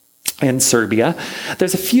in Serbia.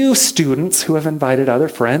 There's a few students who have invited other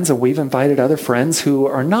friends, and we've invited other friends who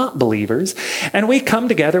are not believers. And we come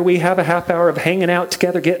together. We have a half hour of hanging out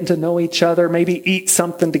together, getting to know each other, maybe eat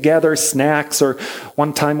something together, snacks, or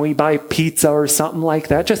one time we buy pizza or something like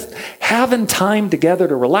that. Just having time together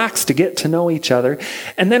to relax, to get to know each other.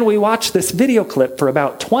 And then we watch this video clip for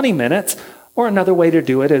about 20 minutes. Or another way to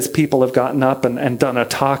do it is people have gotten up and done a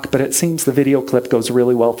talk, but it seems the video clip goes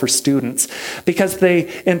really well for students because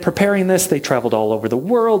in preparing this, they traveled all over the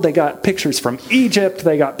world. They got pictures from Egypt.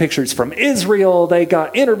 They got pictures from Israel. They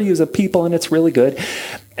got interviews of people, and it's really good.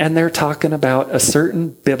 And they're talking about a certain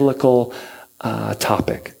biblical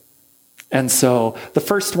topic. And so the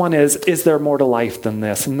first one is there more to life than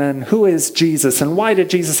this? And then who is Jesus? And why did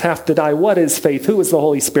Jesus have to die? What is faith? Who is the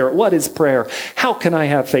Holy Spirit? What is prayer? How can I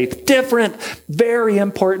have faith? Different, very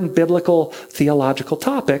important biblical theological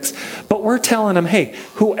topics. But we're telling them, hey,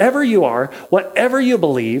 whoever you are, whatever you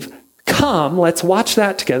believe, come, let's watch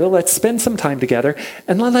that together. Let's spend some time together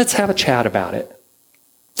and let's have a chat about it.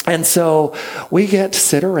 And so we get to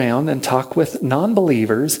sit around and talk with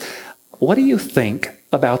non-believers. What do you think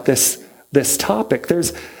about this topic?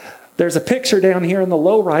 There's a picture down here in the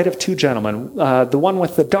low right of 2 gentlemen. The one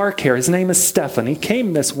with the dark hair, his name is Stefan. He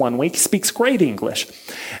came this one week. He speaks great English.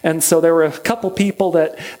 And so there were a couple people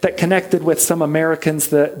that connected with some Americans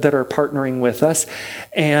that are partnering with us.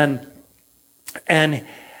 And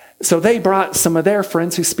so they brought some of their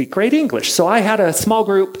friends who speak great English. So I had a small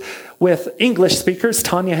group with English speakers.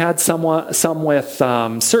 Tanya had some with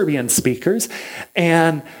Serbian speakers.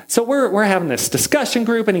 And so we're having this discussion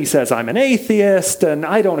group, and he says, I'm an atheist, and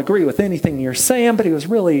I don't agree with anything you're saying, but he was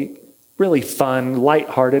really fun,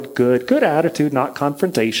 lighthearted, good attitude, not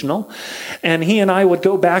confrontational. And he and I would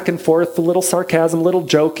go back and forth, a little sarcasm, a little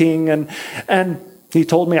joking, and he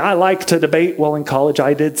told me I like to debate. Well, in college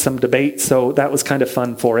I did some debate, so that was kind of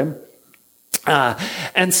fun for him.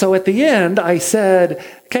 And so at the end, I said,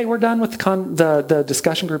 okay, we're done with the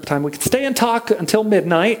discussion group time. We can stay and talk until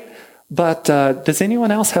midnight, but does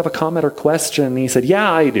anyone else have a comment or question? And he said,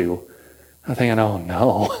 yeah, I do. I'm thinking, oh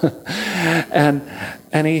no.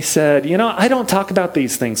 And he said, I don't talk about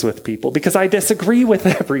these things with people because I disagree with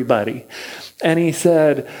everybody. And he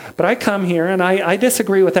said, but I come here and I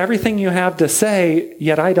disagree with everything you have to say,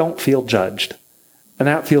 yet I don't feel judged. And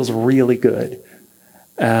that feels really good.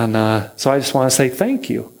 And so I just want to say thank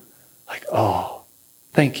you. Like, oh,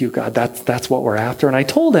 thank you, God. That's what we're after. And I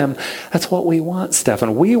told him, that's what we want,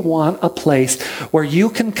 Stefan. We want a place where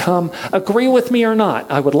you can come, agree with me or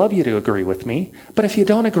not. I would love you to agree with me. But if you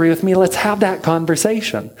don't agree with me, let's have that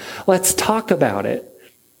conversation. Let's talk about it.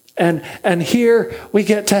 And here we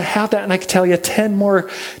get to have that. And I could tell you 10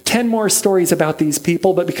 more stories about these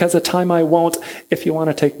people, but because of time, I won't. If you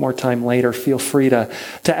want to take more time later, feel free to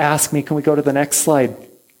ask me. Can we go to the next slide?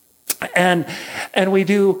 And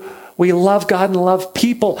we love God and love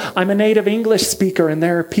people. I'm a native English speaker, and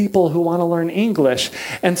there are people who want to learn English.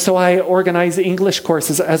 And so I organize English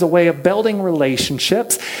courses as a way of building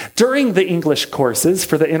relationships. During the English courses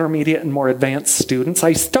for the intermediate and more advanced students,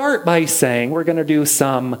 I start by saying we're going to do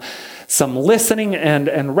some listening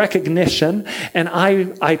and recognition, and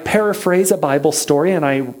I paraphrase a Bible story, and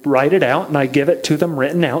I write it out, and I give it to them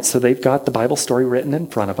written out, so they've got the Bible story written in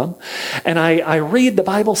front of them. And I read the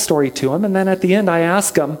Bible story to them, and then at the end I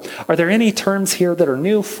ask them, are there any terms here that are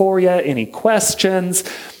new for you? Any questions?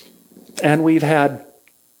 And we've had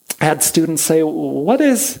students say, what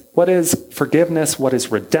is forgiveness? What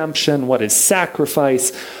is redemption? What is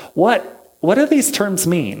sacrifice? What do these terms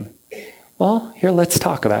mean? Well, here, let's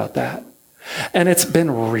talk about that. And it's been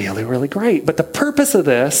really, really great. But the purpose of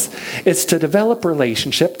this is to develop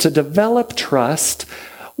relationship, to develop trust,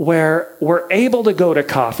 where we're able to go to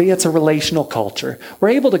coffee. It's a relational culture. We're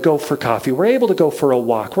able to go for coffee. We're able to go for a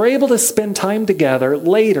walk. We're able to spend time together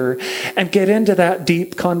later and get into that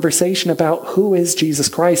deep conversation about who is Jesus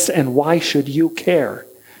Christ and why should you care.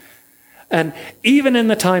 And even in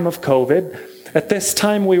the time of COVID, at this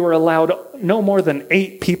time, we were allowed no more than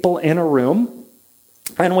 8 people in a room,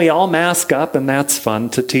 and we all mask up, and that's fun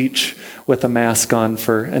to teach with a mask on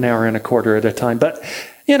for an hour and a quarter at a time. But,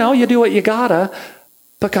 you do what you gotta.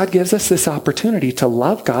 But God gives us this opportunity to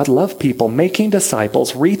love God, love people, making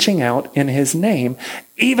disciples, reaching out in His name,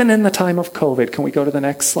 even in the time of COVID. Can we go to the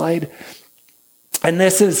next slide? And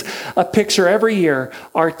this is a picture every year,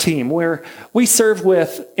 our team, where we serve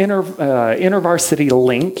with InterVarsity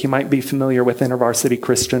Link. You might be familiar with InterVarsity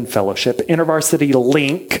Christian Fellowship. InterVarsity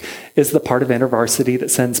Link is the part of InterVarsity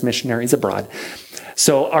that sends missionaries abroad.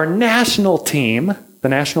 So our national team, the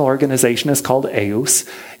national organization, is called EUS,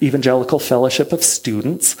 Evangelical Fellowship of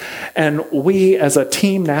Students. And we, as a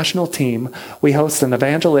team, national team, we host an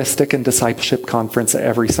evangelistic and discipleship conference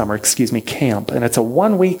every summer, camp. And it's a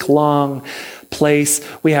 1-week-long place.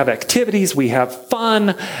 We have activities, we have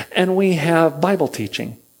fun, and we have Bible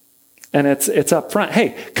teaching. And it's up front.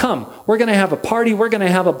 Hey, come, we're going to have a party, we're going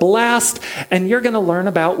to have a blast, and you're going to learn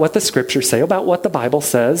about what the scriptures say, about what the Bible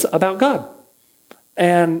says about God.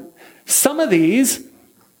 And some of these,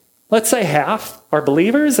 let's say half are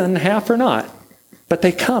believers and half are not. But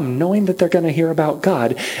they come knowing that they're going to hear about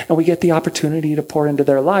God, and we get the opportunity to pour into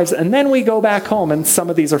their lives. And then we go back home, and some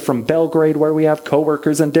of these are from Belgrade, where we have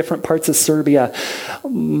coworkers in different parts of Serbia.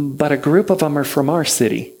 But a group of them are from our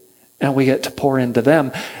city, and we get to pour into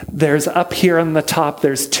them. There's up here on the top,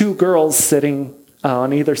 there's 2 girls sitting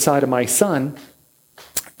on either side of my son.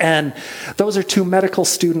 And those are 2 medical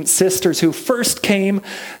student sisters who first came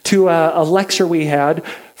to a lecture we had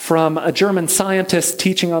from a German scientist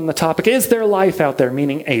teaching on the topic, is there life out there,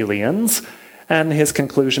 meaning aliens? And his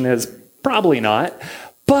conclusion is probably not.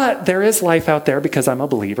 But there is life out there because I'm a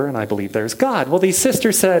believer and I believe there's God. Well, these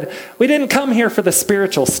sisters said, we didn't come here for the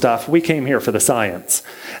spiritual stuff. We came here for the science.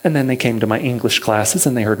 And then they came to my English classes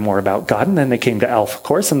and they heard more about God. And then they came to Alpha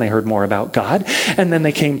Course and they heard more about God. And then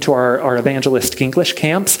they came to our evangelistic English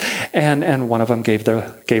camps, and one of them gave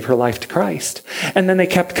her life to Christ. And then they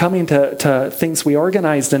kept coming to things we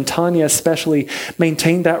organized, and Tanya especially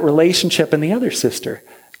maintained that relationship, and the other sister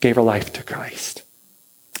gave her life to Christ.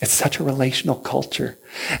 It's such a relational culture.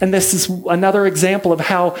 And this is another example of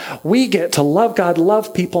how we get to love God,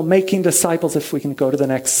 love people, making disciples. If we can go to the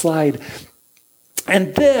next slide.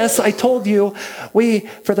 And this, I told you, we,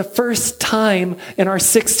 for the first time in our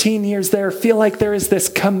 16 years there, feel like there is this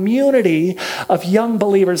community of young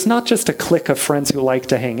believers, not just a clique of friends who like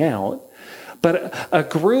to hang out, but a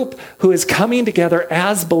group who is coming together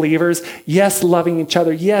as believers, yes, loving each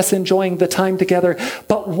other, yes, enjoying the time together,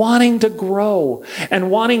 but wanting to grow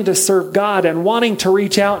and wanting to serve God and wanting to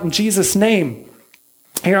reach out in Jesus' name.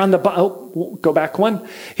 Here on the go back one.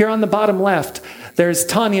 Here on the bottom left, there's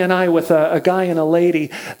Tanya and I with a guy and a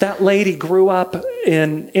lady. That lady grew up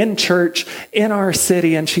in church in our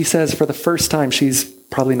city, and she says for the first time, she's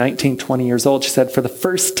probably 19, 20 years old, she said, for the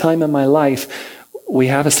first time in my life, we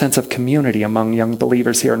have a sense of community among young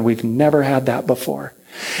believers here, and we've never had that before.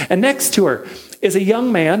 And next to her is a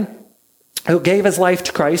young man who gave his life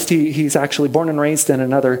to Christ. He's actually born and raised in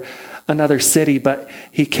another city, but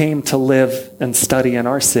he came to live and study in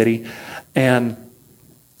our city. And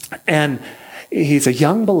he's a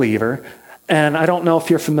young believer. And I don't know if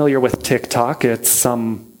you're familiar with TikTok. It's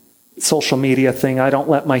some social media thing. I don't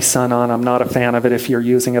let my son on. I'm not a fan of it. If you're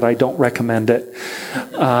using it, I don't recommend it.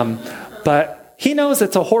 But he knows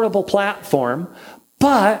it's a horrible platform,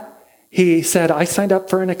 but he said, I signed up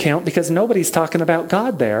for an account because nobody's talking about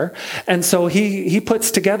God there. And so he puts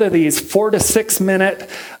together these 4 to 6 minute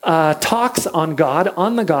talks on God,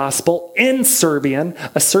 on the gospel, in Serbian,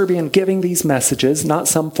 a Serbian giving these messages, not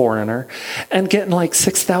some foreigner, and getting like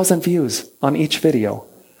 6,000 views on each video.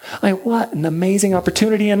 What an amazing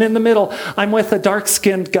opportunity. And in the middle, I'm with a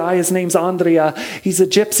dark-skinned guy. His name's Andrea. He's a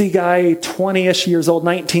gypsy guy, 20-ish years old,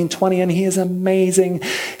 19, 20, and he is amazing.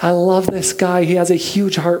 I love this guy. He has a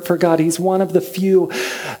huge heart for God. He's one of the few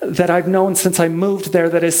that I've known since I moved there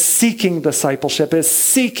that is seeking discipleship, is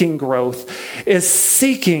seeking growth, is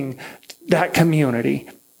seeking that community.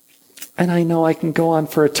 And I know I can go on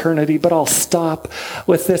for eternity, but I'll stop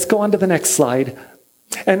with this. Go on to the next slide.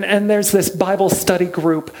 And there's this Bible study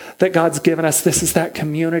group that God's given us. This is that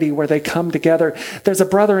community where they come together. There's a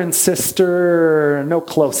brother and sister, no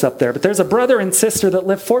close up there, but there's a brother and sister that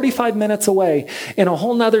live 45 minutes away in a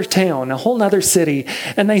whole nother town, a whole nother city.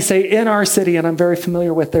 And they say in our city, and I'm very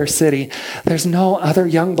familiar with their city, there's no other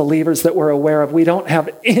young believers that we're aware of. We don't have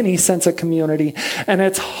any sense of community, and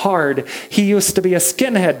it's hard. He used to be a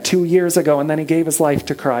skinhead 2 years ago, and then he gave his life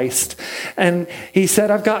to Christ. And he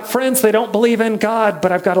said, I've got friends, they don't believe in God,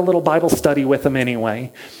 but I've got a little Bible study with them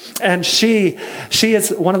anyway. And she is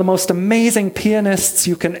one of the most amazing pianists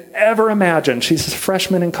you can ever imagine. She's a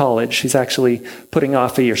freshman in college. She's actually putting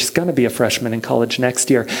off a year. She's going to be a freshman in college next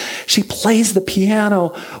year. She plays the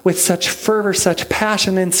piano with such fervor, such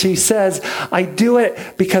passion, and she says, I do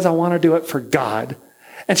it because I want to do it for God.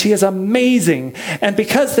 And she is amazing. And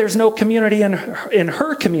because there's no community in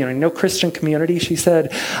her community, no Christian community, she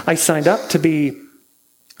said, I signed up to be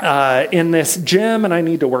in this gym, and I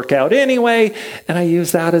need to work out anyway. And I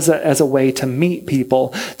use that as a way to meet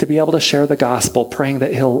people, to be able to share the gospel, praying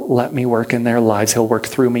that he'll let me work in their lives. He'll work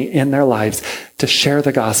through me in their lives to share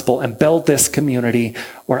the gospel and build this community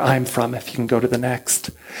where I'm from. If you can go to the next.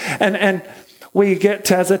 And we get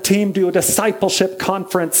to, as a team, do a discipleship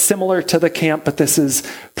conference similar to the camp, but this is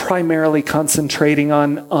primarily concentrating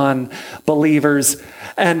on believers.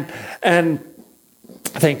 And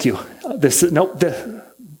thank you.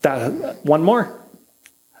 One more.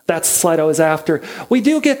 That's the slide I was after. We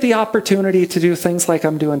do get the opportunity to do things like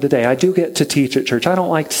I'm doing today. I do get to teach at church. I don't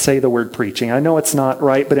like to say the word preaching. I know it's not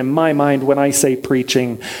right, but in my mind, when I say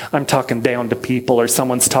preaching, I'm talking down to people, or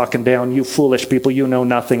someone's talking down, you foolish people, you know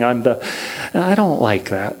nothing. I don't like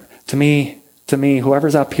that. To me,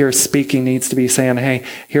 whoever's up here speaking needs to be saying, hey,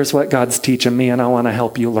 here's what God's teaching me, and I want to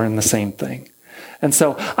help you learn the same thing. And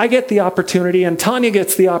so I get the opportunity, and Tanya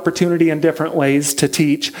gets the opportunity in different ways to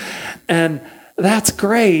teach. And that's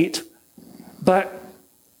great. But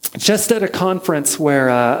just at a conference where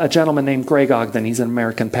a gentleman named Greg Ogden, he's an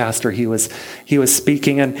American pastor, he was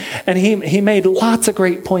speaking, and he made lots of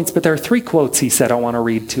great points, but there are 3 quotes he said I want to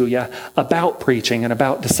read to you about preaching and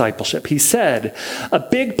about discipleship. He said, a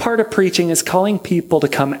big part of preaching is calling people to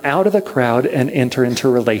come out of the crowd and enter into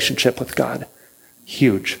a relationship with God.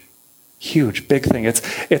 Huge, big thing.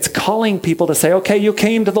 It's calling people to say, okay, you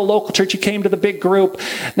came to the local church, you came to the big group.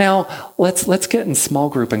 Now let's get in small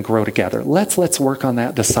group and grow together. Let's work on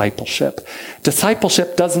that discipleship.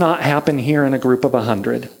 Discipleship does not happen here in a group of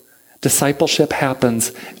 100. Discipleship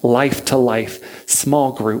happens life to life,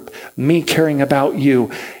 small group, me caring about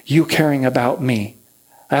you, you caring about me.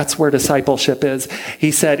 That's where discipleship is. He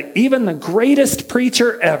said, even the greatest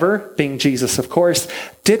preacher ever, being Jesus, of course,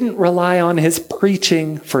 didn't rely on his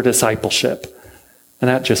preaching for discipleship. And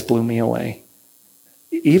that just blew me away.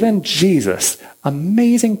 Even Jesus,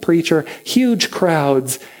 amazing preacher, huge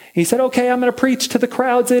crowds. He said, okay, I'm going to preach to the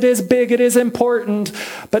crowds. It is big. It is important.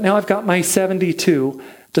 But now I've got my 72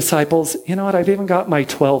 disciples. You know what? I've even got my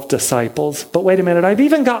 12 disciples. But wait a minute. I've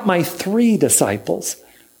even got my 3 disciples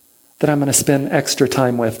that I'm going to spend extra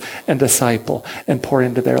time with and disciple and pour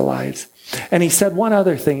into their lives. And he said one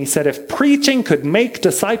other thing. He said, if preaching could make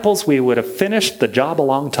disciples, we would have finished the job a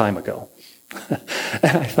long time ago.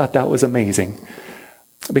 And I thought that was amazing.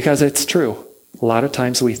 Because it's true. A lot of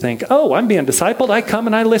times we think, oh, I'm being discipled. I come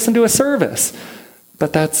and I listen to a service.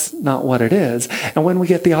 But that's not what it is. And when we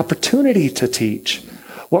get the opportunity to teach,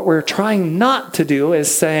 what we're trying not to do is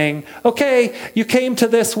saying, okay, you came to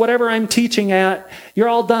this, whatever I'm teaching at, you're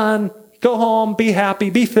all done. Go home, be happy,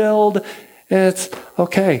 be filled. It's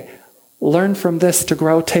okay. Learn from this to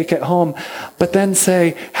grow, take it home. But then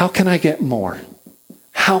say, how can I get more?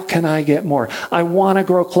 How can I get more? I want to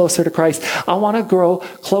grow closer to Christ. I want to grow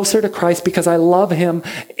closer to Christ because I love him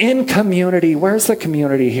in community. Where's the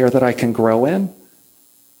community here that I can grow in?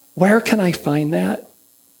 Where can I find that?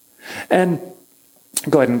 And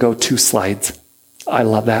go ahead and go 2 slides. I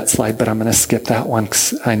love that slide, but I'm going to skip that one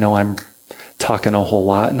because I know I'm talking a whole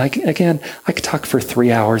lot. And I could talk for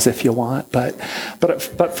 3 hours if you want, but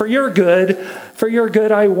for your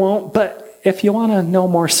good, I won't. But if you want to know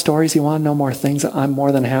more stories, you want to know more things, I'm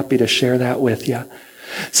more than happy to share that with you.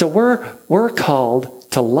 So we're called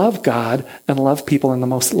to love God and love people in the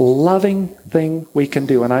most loving thing we can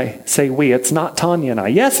do. And I say we, it's not Tanya and I.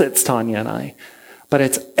 Yes, it's Tanya and I, but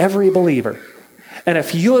it's every believer. And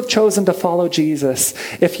if you have chosen to follow Jesus,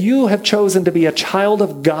 if you have chosen to be a child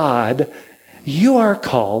of God, you are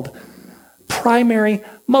called primary,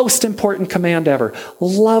 most important command ever.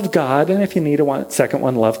 Love God. And if you need a second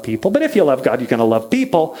one, love people. But if you love God, you're going to love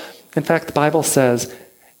people. In fact, the Bible says,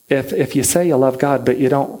 if you say you love God, but you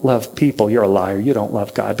don't love people, you're a liar. You don't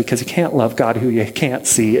love God because you can't love God who you can't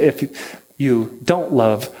see if you don't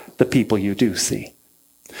love the people you do see.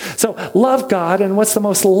 So love God. And what's the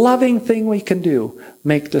most loving thing we can do?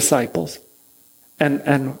 Make disciples.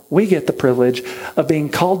 And we get the privilege of being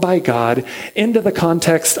called by God into the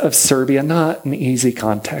context of Serbia, not an easy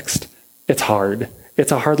context. It's hard.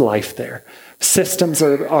 It's a hard life there. Systems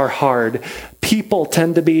are hard. People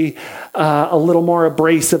tend to be a little more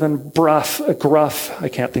abrasive and gruff. I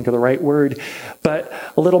can't think of the right word, but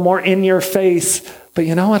a little more in your face. But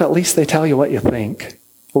you know what? At least they tell you what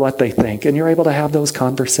they think, and you're able to have those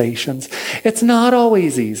conversations. It's not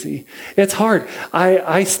always easy. It's hard.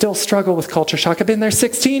 I still struggle with culture shock. I've been there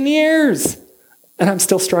 16 years, and I'm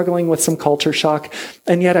still struggling with some culture shock,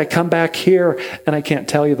 and yet I come back here, and I can't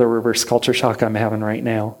tell you the reverse culture shock I'm having right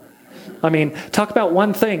now. I mean, talk about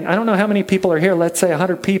one thing. I don't know how many people are here. Let's say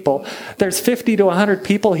 100 people. There's 50 to 100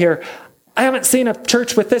 people here. I haven't seen a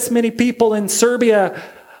church with this many people in Serbia.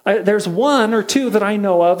 There's 1 or 2 that I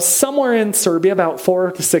know of somewhere in Serbia about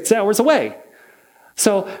 4 to 6 hours away.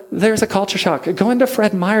 So there's a culture shock. Go into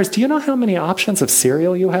Fred Meyer's. Do you know how many options of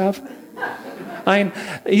cereal you have? I mean,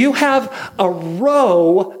 you have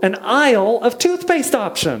an aisle of toothpaste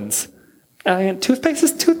options. Toothpaste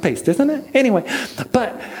is toothpaste, isn't it? Anyway,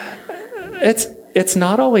 but it's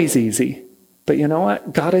not always easy. But you know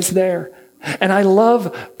what? God is there. And I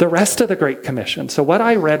love the rest of the Great Commission. So what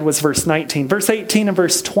I read was verse 19, verse 18, and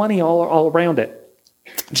verse 20 all around it.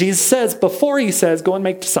 Jesus says, before he says, go and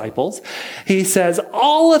make disciples, he says,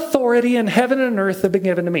 all authority in heaven and earth have been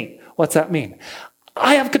given to me. What's that mean?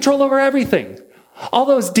 I have control over everything. All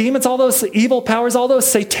those demons, all those evil powers, all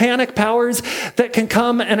those satanic powers that can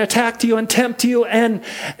come and attack you and tempt you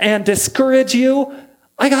and discourage you,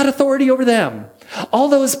 I got authority over them. All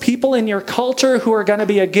those people in your culture who are going to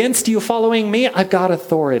be against you following me, I've got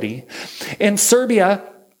authority. In Serbia,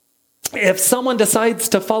 if someone decides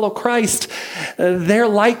to follow Christ, they're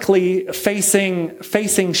likely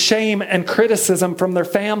facing shame and criticism from their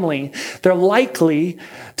family. They're likely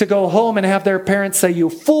to go home and have their parents say, "You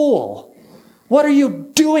fool! What are you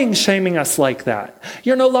doing shaming us like that?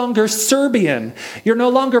 You're no longer Serbian. You're no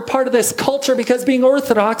longer part of this culture because being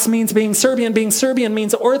Orthodox means being Serbian. Being Serbian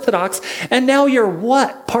means Orthodox. And now you're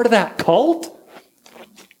what? Part of that cult?"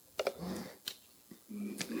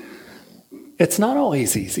 It's not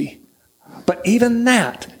always easy. But even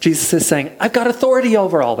that, Jesus is saying, I've got authority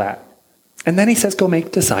over all that. And then he says, go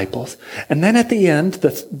make disciples. And then at the end,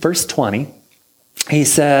 verse 20, he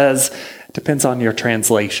says, depends on your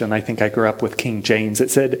translation. I think I grew up with King James. It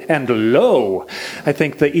said, and lo. I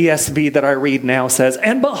think the ESV that I read now says,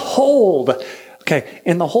 and behold, Okay,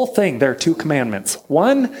 in the whole thing, there are 2 commandments.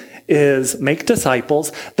 One is make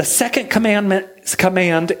disciples. The second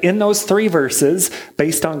command in those 3 verses,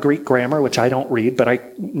 based on Greek grammar, which I don't read, but I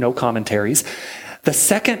know commentaries. The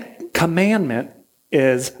second commandment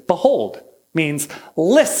is behold, means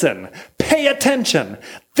listen, pay attention.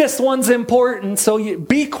 This one's important, so you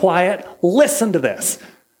be quiet, listen to this.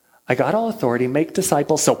 I got all authority, make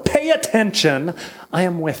disciples, so pay attention. I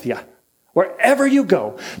am with you. Wherever you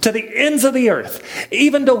go, to the ends of the earth,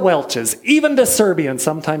 even to Welch's, even to Serbia, and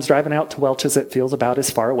sometimes driving out to Welch's, it feels about as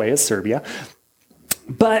far away as Serbia.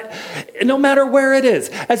 But no matter where it is,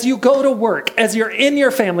 as you go to work, as you're in your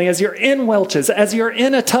family, as you're in Welch's, as you're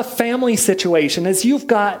in a tough family situation, as you've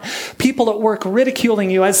got people at work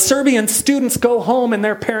ridiculing you, as Serbian students go home and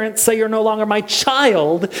their parents say you're no longer my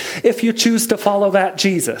child if you choose to follow that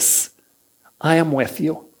Jesus, I am with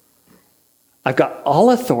you. I've got all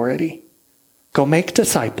authority. Go make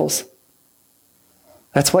disciples.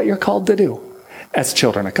 That's what you're called to do as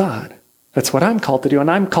children of God. That's what I'm called to do, and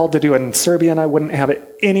I'm called to do it in Serbia, and I wouldn't have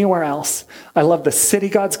it anywhere else. I love the city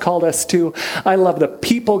God's called us to. I love the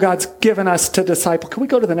people God's given us to disciple. Can we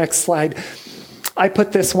go to the next slide? I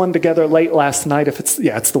put this one together late last night.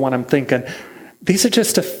 It's the one I'm thinking. These are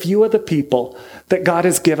just a few of the people that God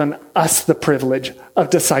has given us the privilege of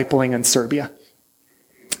discipling in Serbia.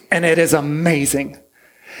 And it is amazing.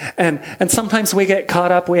 And sometimes we get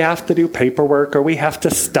caught up, we have to do paperwork, or we have to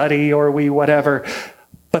study, or we whatever.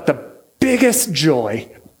 But the biggest joy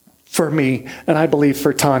for me, and I believe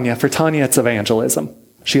for Tanya it's evangelism.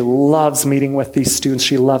 She loves meeting with these students.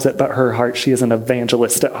 She loves it, but her heart, she is an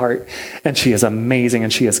evangelist at heart, and she is amazing,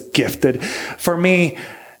 and she is gifted. For me,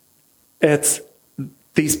 it's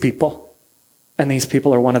these people, and these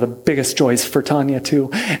people are one of the biggest joys for Tanya too.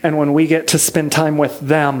 And when we get to spend time with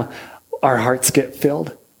them, our hearts get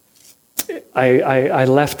filled. I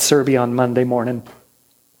left Serbia on Monday morning.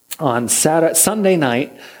 On Sunday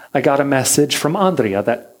night, I got a message from Andrea,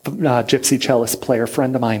 that gypsy cellist player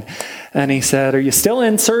friend of mine. And he said, "Are you still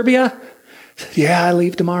in Serbia?" I said, "Yeah, I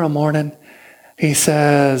leave tomorrow morning." He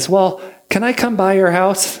says, "Well, can I come by your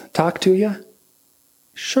house, talk to you?"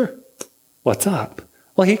 "Sure." "What's up?"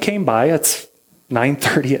 Well, he came by. It's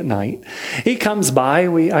 9:30 at night. He comes by.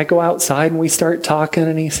 I go outside and we start talking.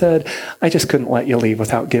 And he said, "I just couldn't let you leave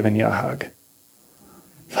without giving you a hug."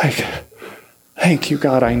 Like, thank you,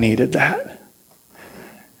 God, I needed that.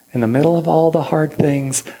 In the middle of all the hard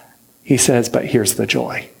things, he says, "But here's the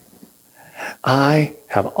joy. I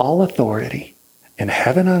have all authority in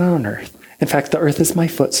heaven and on earth. In fact, the earth is my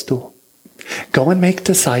footstool. Go and make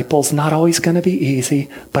disciples. Not always going to be easy,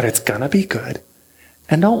 but it's going to be good.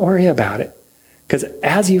 And don't worry about it. Because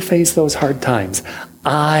as you face those hard times,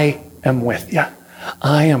 I am with you.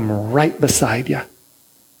 I am right beside you."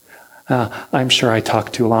 I'm sure I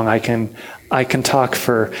talk too long. I can talk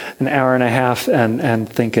for an hour and a half and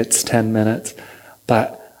think it's 10 minutes.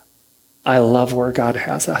 But I love where God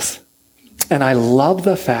has us. And I love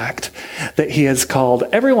the fact that he has called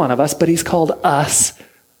every one of us, but he's called us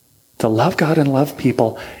to love God and love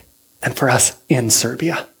people, and for us in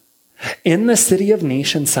Serbia. In the city of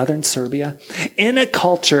Niš in southern Serbia, in a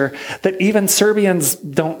culture that even Serbians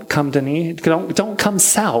don't come to Niš, don't come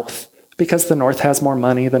south, because the north has more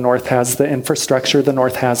money, the north has the infrastructure, the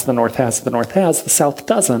north has, the south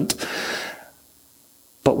doesn't.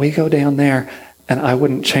 But we go down there, and I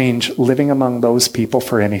wouldn't change living among those people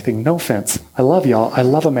for anything. No offense. I love y'all. I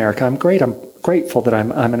love America. I'm grateful that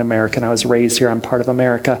I'm an American. I was raised here. I'm part of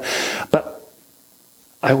America. But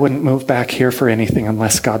I wouldn't move back here for anything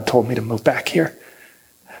unless God told me to move back here.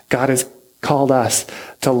 God has called us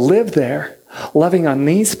to live there, loving on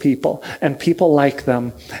these people and people like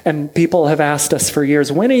them. And people have asked us for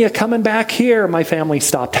years, "When are you coming back here?" My family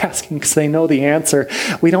stopped asking because they know the answer.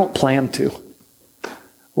 We don't plan to.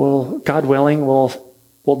 Well, God willing,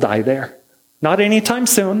 we'll die there. Not anytime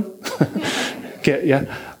soon. Get you.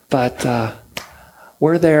 But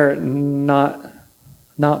we're there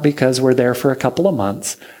not because we're there for a couple of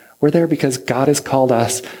months. We're there because God has called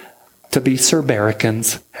us to be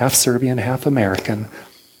Serbericans, half Serbian, half American,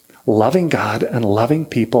 loving God and loving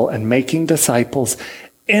people and making disciples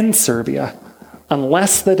in Serbia,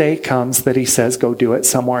 unless the day comes that he says, "Go do it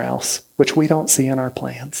somewhere else," which we don't see in our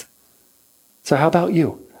plans. So how about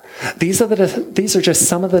you? These are just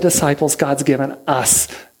some of the disciples God's given us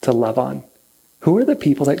to love on. Who are the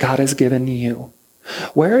people that God has given you?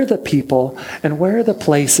 Where are the people and where are the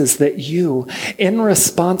places that you, in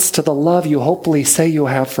response to the love you hopefully say you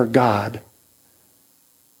have for God,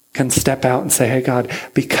 can step out and say, "Hey God,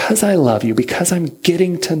 because I love you, because I'm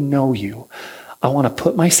getting to know you, I want to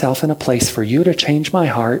put myself in a place for you to change my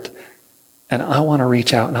heart And I want to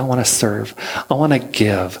reach out and I want to serve. I want to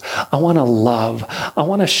give. I want to love. I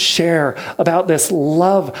want to share about this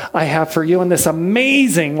love I have for you and this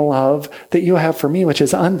amazing love that you have for me, which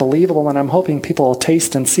is unbelievable. And I'm hoping people will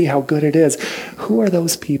taste and see how good it is. Who are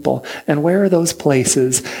those people? And where are those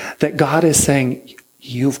places that God is saying,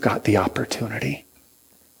 you've got the opportunity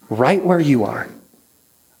right where you are?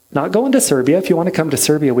 Not going to Serbia. If you want to come to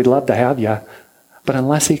Serbia, we'd love to have you. But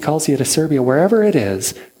unless he calls you to Serbia, wherever it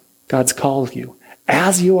is, God's called you.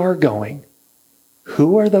 As you are going,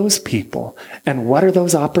 who are those people and what are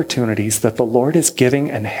those opportunities that the Lord is giving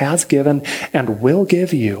and has given and will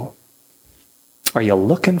give you? Are you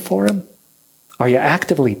looking for them? Are you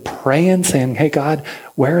actively praying, saying, hey, God,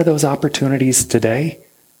 where are those opportunities today?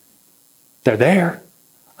 They're there.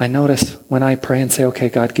 I notice when I pray and say, okay,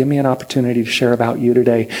 God, give me an opportunity to share about you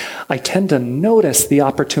today, I tend to notice the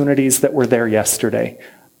opportunities that were there yesterday.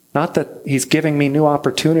 Not that he's giving me new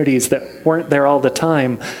opportunities that weren't there all the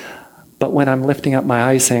time, but when I'm lifting up my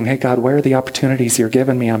eyes saying, hey, God, where are the opportunities you're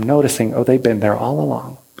giving me? I'm noticing, oh, they've been there all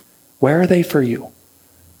along. Where are they for you?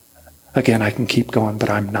 Again, I can keep going, but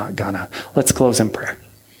I'm not gonna. Let's close in prayer.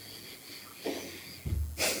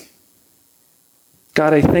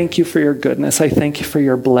 God, I thank you for your goodness. I thank you for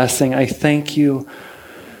your blessing. I thank you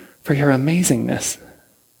for your amazingness.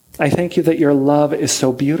 I thank you that your love is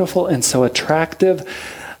so beautiful and so attractive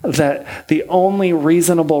that the only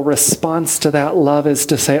reasonable response to that love is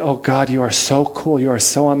to say, oh God, you are so cool. You are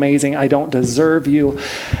so amazing. I don't deserve you.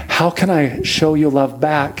 How can I show you love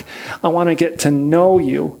back? I want to get to know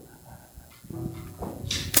you.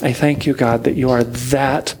 I thank you, God, that you are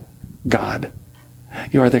that God.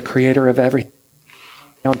 You are the creator of everything.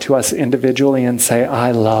 Down to us individually and say,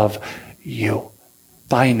 I love you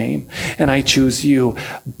by name. And I choose you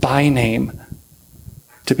by name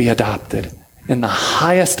to be adopted in the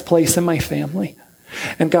highest place in my family.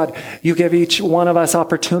 And God, you give each one of us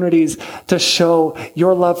opportunities to show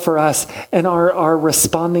your love for us and our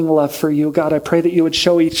responding love for you. God, I pray that you would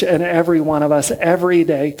show each and every one of us every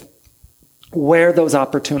day where those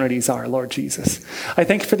opportunities are, Lord Jesus. I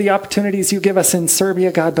thank you for the opportunities you give us in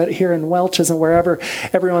Serbia, God, but here in Welch's and wherever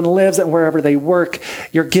everyone lives and wherever they work,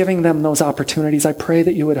 you're giving them those opportunities. I pray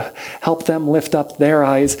that you would help them lift up their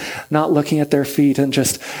eyes, not looking at their feet and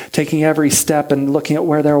just taking every step and looking at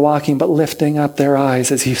where they're walking, but lifting up their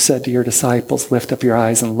eyes, as you said to your disciples, lift up your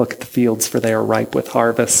eyes and look at the fields, for they are ripe with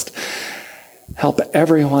harvest. Help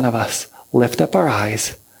every one of us lift up our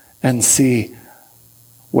eyes and see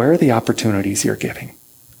where are the opportunities you're giving?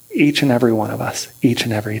 Each and every one of us, each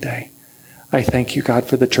and every day. I thank you, God,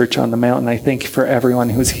 for the Church on the Mountain. I thank you for everyone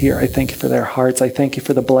who's here. I thank you for their hearts. I thank you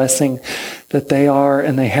for the blessing that they are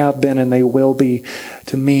and they have been and they will be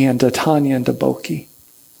to me and to Tanya and to Boki.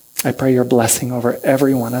 I pray your blessing over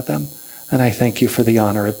every one of them. And I thank you for the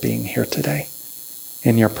honor of being here today.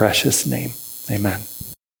 In your precious name, amen.